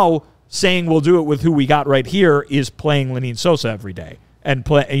 Now saying we'll do it with who we got right here is playing Lenyn Sosa every day and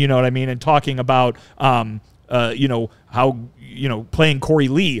play. You know what I mean? And talking about how playing Corey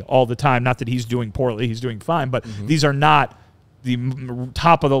Lee all the time. Not that he's doing poorly; he's doing fine. But these are not the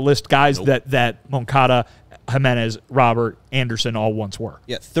top of the list guys that Moncada, Jimenez, Robert, Anderson all once were.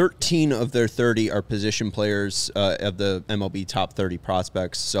 Yeah, 13 of their 30 are position players of the MLB top 30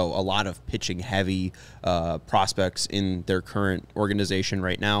 prospects, so a lot of pitching-heavy prospects in their current organization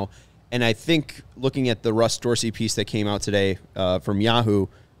right now. And I think looking at the Russ Dorsey piece that came out today from Yahoo,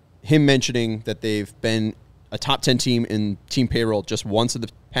 him mentioning that they've been a top 10 team in team payroll just once in the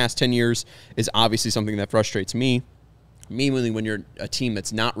past 10 years is obviously something that frustrates me, mainly when you're a team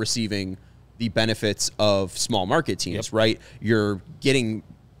that's not receiving the benefits of small market teams, right? You're getting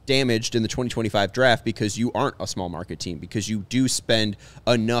damaged in the 2025 draft because you aren't a small market team, because you do spend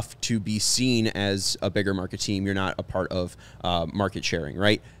enough to be seen as a bigger market team. You're not a part of market sharing,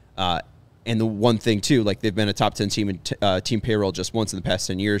 right? And the one thing, too, like they've been a top 10 team in team payroll just once in the past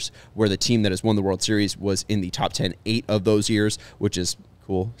 10 years, where the team that has won the World Series was in the top 10 8 of those years, which is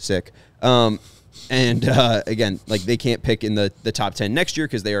cool, sick. And again, like they can't pick in the top 10 next year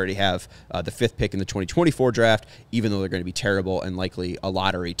because they already have the 5th pick in the 2024 draft. Even though they're going to be terrible and likely a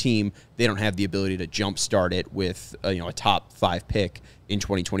lottery team, they don't have the ability to jumpstart it with a top 5 pick in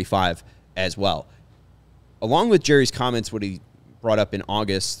 2025 as well. Along with Jerry's comments, what he brought up in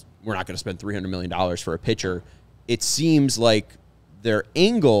August, we're not going to spend $300 million for a pitcher. It seems like their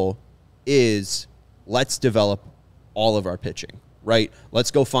angle is let's develop all of our pitching, right?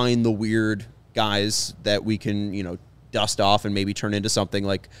 Let's go find the weird guys that we can, dust off and maybe turn into something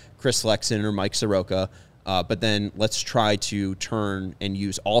like Chris Flexen or Mike Soroka. But then let's try to turn and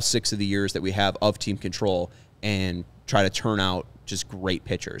use all 6 of the years that we have of team control and try to turn out just great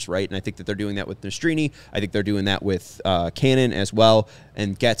pitchers, right? And I think that they're doing that with Nastrini. I think they're doing that with Cannon as well.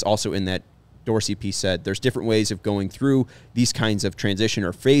 And Getz also in that Dorsey piece said there's different ways of going through these kinds of transition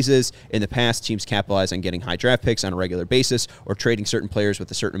or phases. In the past, teams capitalize on getting high draft picks on a regular basis or trading certain players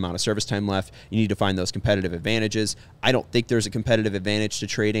with a certain amount of service time left. You need to find those competitive advantages. I don't think there's a competitive advantage to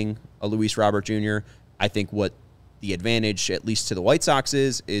trading a Luis Robert Jr. I think what the advantage, at least to the White Sox,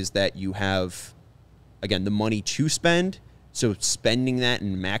 is that you have, again, the money to spend. So spending that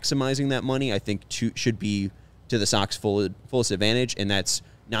and maximizing that money, I think, should be to the Sox fullest advantage, and that's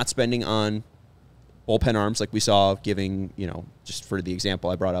not spending on bullpen arms like we saw giving, just for the example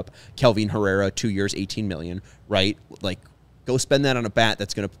I brought up, Kelvin Herrera, 2 years, $18 million, right? Like, go spend that on a bat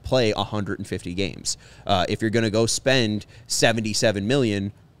that's going to play 150 games. If you're going to go spend $77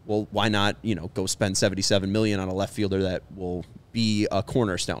 million, well, why not, go spend $77 million on a left fielder that will be a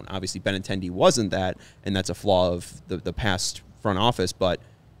cornerstone? Obviously, Benintendi wasn't that, and that's a flaw of the past front office. But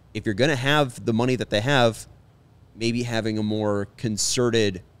if you're going to have the money that they have, maybe having a more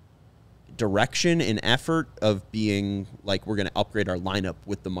concerted direction and effort of being like, we're going to upgrade our lineup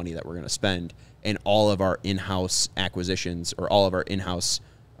with the money that we're going to spend, and all of our in-house acquisitions or all of our in-house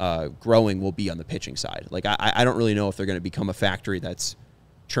growing will be on the pitching side. Like, I don't really know if they're going to become a factory that's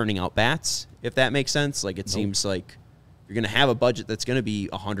churning out bats, if that makes sense. Like, it seems like you're going to have a budget that's going to be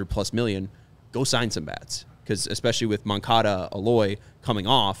 $100+ million, go sign some bats. Because especially with Moncada, Eloy coming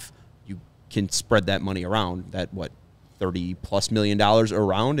off, you can spread that money around, that, $30+ million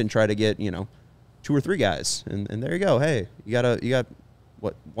around, and try to get, 2 or 3 guys. And there you go. Hey, you got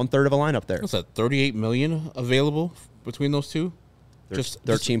what, 1/3 of a lineup there. What's that, $38 million available between those two? Just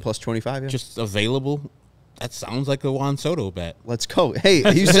 13 plus 25, yeah. Just available. That sounds like a Juan Soto bet. Let's go. Hey,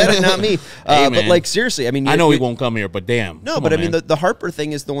 you said it, not me. Hey, but, like, seriously, I mean... I know he won't come here, but damn. No, but, I mean, the Harper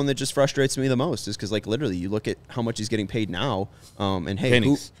thing is the one that just frustrates me the most, is because, like, literally, you look at how much he's getting paid now, and, hey,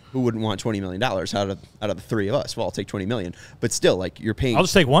 who wouldn't want $20 million out of the 3 of us? Well, I'll take $20 million. But still, like, you're paying... I'll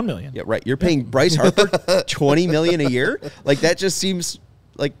just take $1 million. Yeah, right. You're paying Bryce Harper $20 million a year? Like, that just seems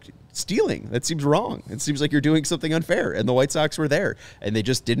like stealing. That seems wrong. It seems like you're doing something unfair, and the White Sox were there, and they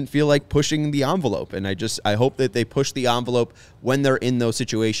just didn't feel like pushing the envelope. And I hope that they push the envelope when they're in those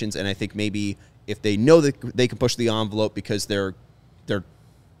situations. And I think maybe if they know that they can push the envelope because their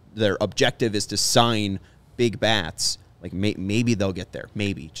objective is to sign big bats, like maybe they'll get there.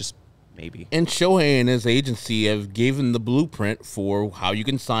 Maybe, just maybe. And Shohei and his agency have given the blueprint for how you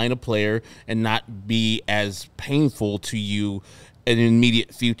can sign a player and not be as painful to you in an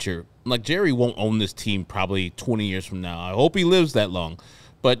immediate future. Like, Jerry won't own this team probably 20 years from now. I hope he lives that long.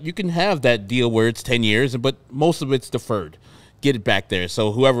 But you can have that deal where it's 10 years, but most of it's deferred. Get it back there.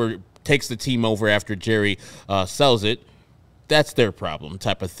 So whoever takes the team over after Jerry sells it, that's their problem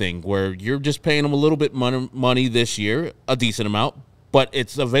type of thing, where you're just paying them a little bit money this year, a decent amount, but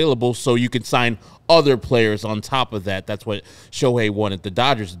it's available so you can sign other players on top of that. That's what Shohei wanted the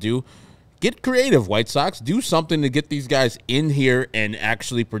Dodgers to do. Get creative, White Sox. Do something to get these guys in here and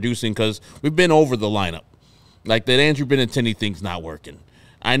actually producing, because we've been over the lineup. Like, that Andrew Benintendi thing's not working.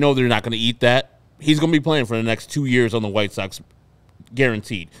 I know they're not going to eat that. He's going to be playing for the next 2 years on the White Sox,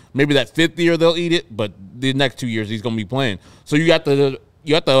 guaranteed. Maybe that 5th year they'll eat it, but the next 2 years he's going to be playing. So you have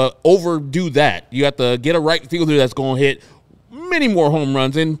to overdo that. You have to get a right fielder that's going to hit many more home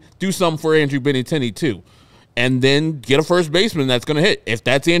runs and do something for Andrew Benintendi too. And then get a first baseman that's going to hit. If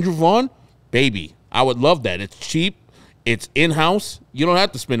that's Andrew Vaughn, baby, I would love that. It's cheap. It's in-house. You don't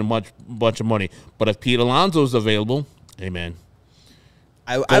have to spend a bunch of money. But if Pete Alonso's available, hey, man.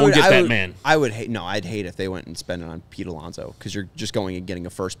 I'd hate if they went and spent it on Pete Alonso, because you're just going and getting a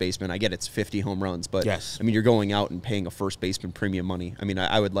first baseman. I get it's 50 home runs, but yes. I mean, you're going out and paying a first baseman premium money. I mean,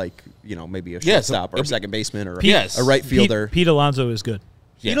 I would like, maybe a shortstop or a second baseman or a right fielder. Pete Alonso is good.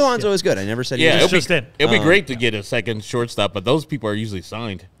 Pete Alonso is good. I never said he was just in. It'd be great to get a second shortstop, but those people are usually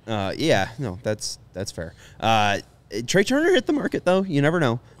signed. That's fair. Trey Turner hit the market, though. You never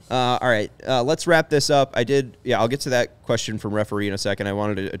know. All right, let's wrap this up. I'll get to that question from referee in a second. I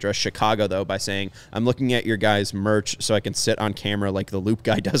wanted to address Chicago, though, by saying I'm looking at your guys' merch so I can sit on camera like the Loop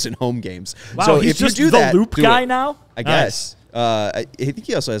guy does in home games. Wow, so he's if just you do the that, Loop guy now? I guess. I think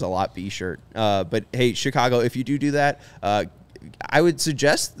he also has a Lot B shirt. But, hey, Chicago, if you do that, I would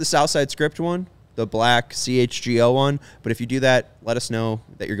suggest the Southside Script one, the black CHGO one. But if you do that, let us know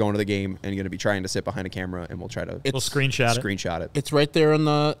that you're going to the game and you're going to be trying to sit behind a camera, and we'll try to screenshot it. It's right there on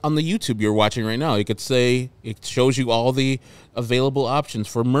the YouTube you're watching right now. You could say it shows you all the available options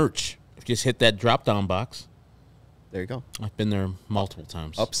for merch. If you just hit that drop-down box. There you go. I've been there multiple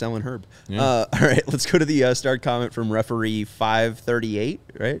times. Upselling Herb. Yeah. All right, let's go to the start comment from referee 538,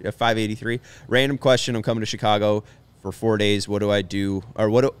 right? 583. Random question. I'm coming to Chicago for 4 days. What do I do, or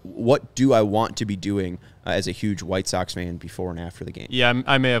what do I want to be doing as a huge White Sox fan before and after the game? Yeah,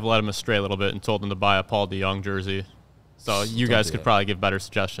 I may have led him astray a little bit and told him to buy a Paul DeJong jersey. So you guys could probably give better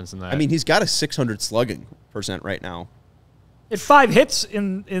suggestions than that. I mean, he's got a 600 slugging % right now. It 5 hits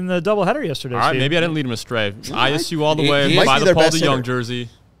in the doubleheader yesterday. All right, maybe I didn't lead him astray. ISU all the way. Buy the Paul DeJong jersey.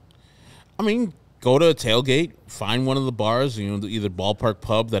 I mean, go to a tailgate, find one of the bars, either Ballpark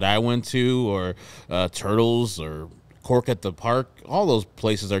Pub that I went to, or Turtles, or Cork at the Park. All those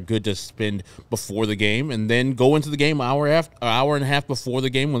places are good to spend before the game, and then go into the game an hour and a half before the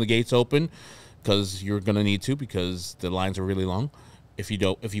game when the gates open, because you're going to need to, because the lines are really long. If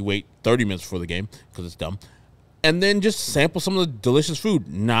you wait 30 minutes before the game, because it's dumb. And then just sample some of the delicious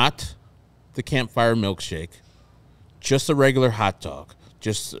food, not the campfire milkshake, just a regular hot dog,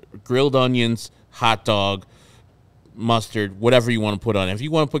 just grilled onions, hot dog, mustard, whatever you want to put on it. If you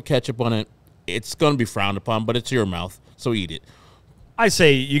want to put ketchup on it, it's going to be frowned upon, but it's your mouth, so eat it. I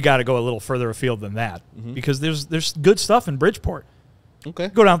say you got to go a little further afield than that, because there's good stuff in Bridgeport. Okay.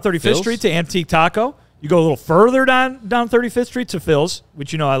 Go down 35th Street to Antique Taco. You go a little further down 35th Street to Phil's,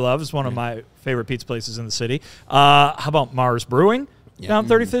 which I love. It's one of my favorite pizza places in the city. How about Mars Brewing down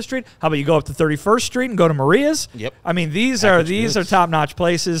 35th Street? How about you go up to 31st Street and go to Maria's? Yep. I mean, these are top-notch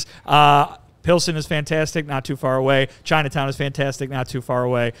places. Pilsen is fantastic, not too far away. Chinatown is fantastic, not too far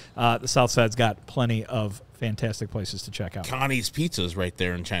away. The South Side's got plenty of fantastic places to check out. Connie's Pizza is right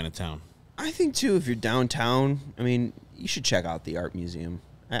there in Chinatown. I think, too, if you're downtown, I mean, you should check out the art museum.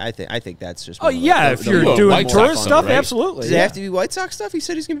 I think that's just. If you're doing tourist stuff, right? Absolutely. Does it have to be White Sox stuff? He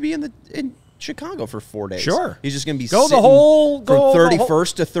said he's going to be in Chicago for 4 days. Sure, he's just going to be from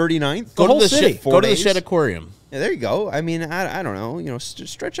 31st to 39th. Go to the city. Go to the Shed Aquarium. Yeah, there you go. I mean, I don't know. Just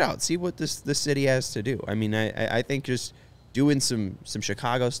stretch out, see what this city has to do. I mean, I think just doing some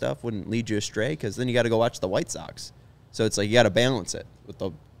Chicago stuff wouldn't lead you astray, because then you got to go watch the White Sox. So it's like you got to balance it with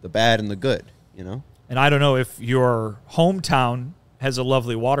the bad and the good. And I don't know if your hometown has a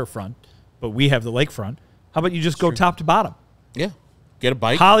lovely waterfront, but we have the lakefront. How about you just go top to bottom? Yeah. Get a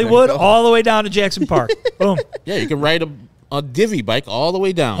bike. Hollywood all the way down to Jackson Park. Boom. Yeah, you can ride a divvy bike all the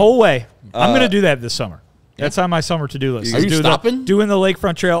way down. Whole way. I'm going to do that this summer. That's on my summer to-do list. Are you stopping? Doing the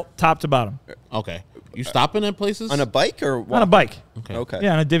lakefront trail top to bottom. Okay. You stopping at places? On a bike or walking? On a bike. Okay.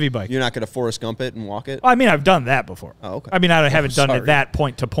 Yeah, on a divvy bike. You're not going to Forrest Gump it and walk it? I mean, I've done that before. Oh, okay. I mean, I haven't done it that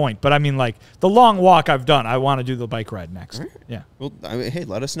point to point, but I mean, like, the long walk I've done, I want to do the bike ride next. Right. Yeah. Well, I mean, hey,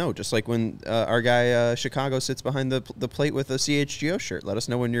 let us know. Just like when our guy Chicago sits behind the plate with a CHGO shirt. Let us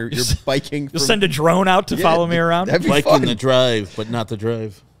know when you're biking. You'll send a drone out to follow me around? That'd be Biking fun. the drive, but not the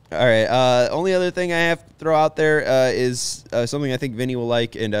drive. All right. Only other thing I have to throw out there is something I think Vinnie will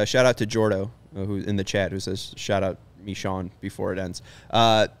like, and shout out to Jordo, who's in the chat, who says, shout out me, Sean, before it ends.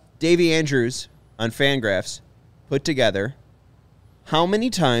 Davey Andrews on Fangraphs put together, how many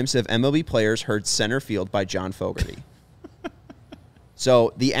times have MLB players heard center field by John Fogerty?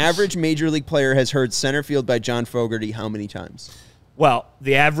 So the average Major League player has heard center field by John Fogerty how many times? Well,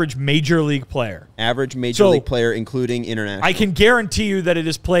 the average Major League player. Average Major League player, including international. I can guarantee you that it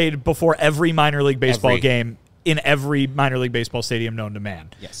is played before every minor league baseball game in every minor league baseball stadium known to man.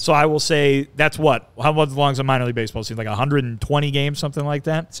 Yes. So I will say that's what? How long is a minor league baseball season? Like 120 games, something like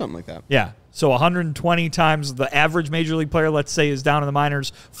that? Something like that. Yeah. So 120 times the average Major League player, let's say, is down in the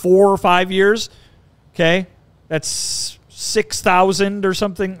minors 4 or 5 years. Okay? That's 6,000 or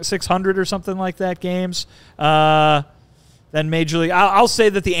something, 600 or something like that games. Then Major League, I'll say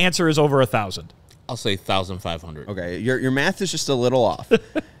that the answer is over 1,000. I'll say 1,500. Okay, your math is just a little off.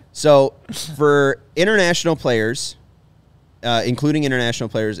 So for international players, including international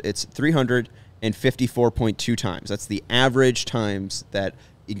players, it's 354.2 times. That's the average times that,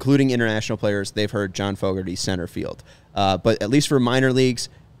 including international players, they've heard John Fogerty center field. But at least for minor leagues,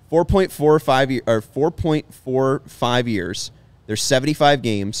 4.45 years. There's 75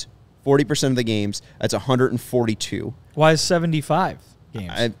 games. 40% of the games. That's 142. Why is 75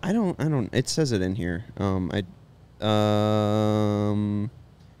 games? I don't. It says it in here. Because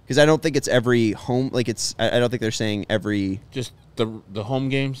I don't think it's every home. Like I don't think they're saying every. Just the home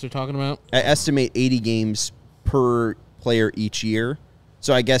games they're talking about. I estimate 80 games per player each year.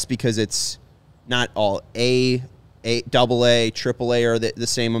 So I guess because it's not all double A, triple A are the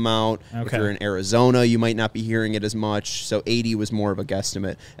same amount. Okay. If you're in Arizona, you might not be hearing it as much. So 80 was more of a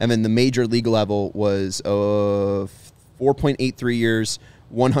guesstimate. And then the major league level was 4.83 years,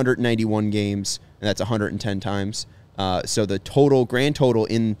 191 games, and that's 110 times. So the grand total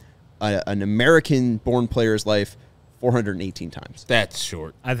in an American-born player's life, 418 times. That's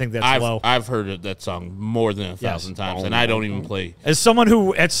short. I think that's low. I've heard that song more than 1,000 times, and I don't even play. As someone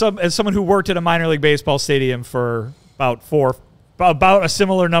who worked at a minor league baseball stadium for about a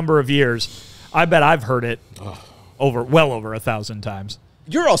similar number of years, I bet I've heard it well over 1,000 times.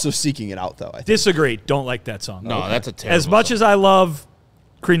 You're also seeking it out, though. I think. Disagree. Don't like that song. No, that's a terrible As much song. as I love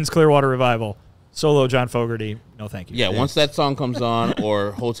Creedence Clearwater Revival, solo John Fogerty, no thank you. Yeah, once that song comes on,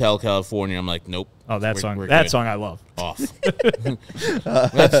 or Hotel California, I'm like, nope. Oh, that song I love. Off.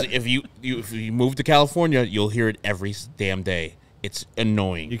 If you move to California, you'll hear it every damn day. It's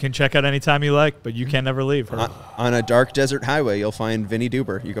annoying. You can check out anytime you like, but you can never leave. On a dark desert highway, you'll find Vinnie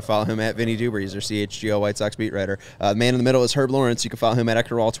Duber. You can follow him at Vinnie Duber. He's our CHGO White Sox beat writer. The man in the middle is Herb Lawrence. You can follow him at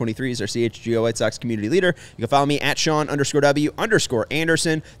EctorWall23. He's our CHGO White Sox community leader. You can follow me at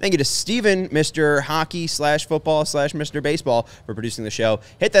Sean_W_Anderson. Thank you to Steven, Mr. Hockey /football /Mr. Baseball, for producing the show.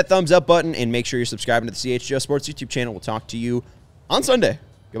 Hit that thumbs up button and make sure you're subscribing to the CHGO Sports YouTube channel. We'll talk to you on Sunday.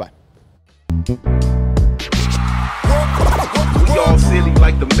 Goodbye. We all silly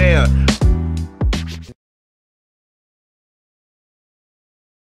like the mayor.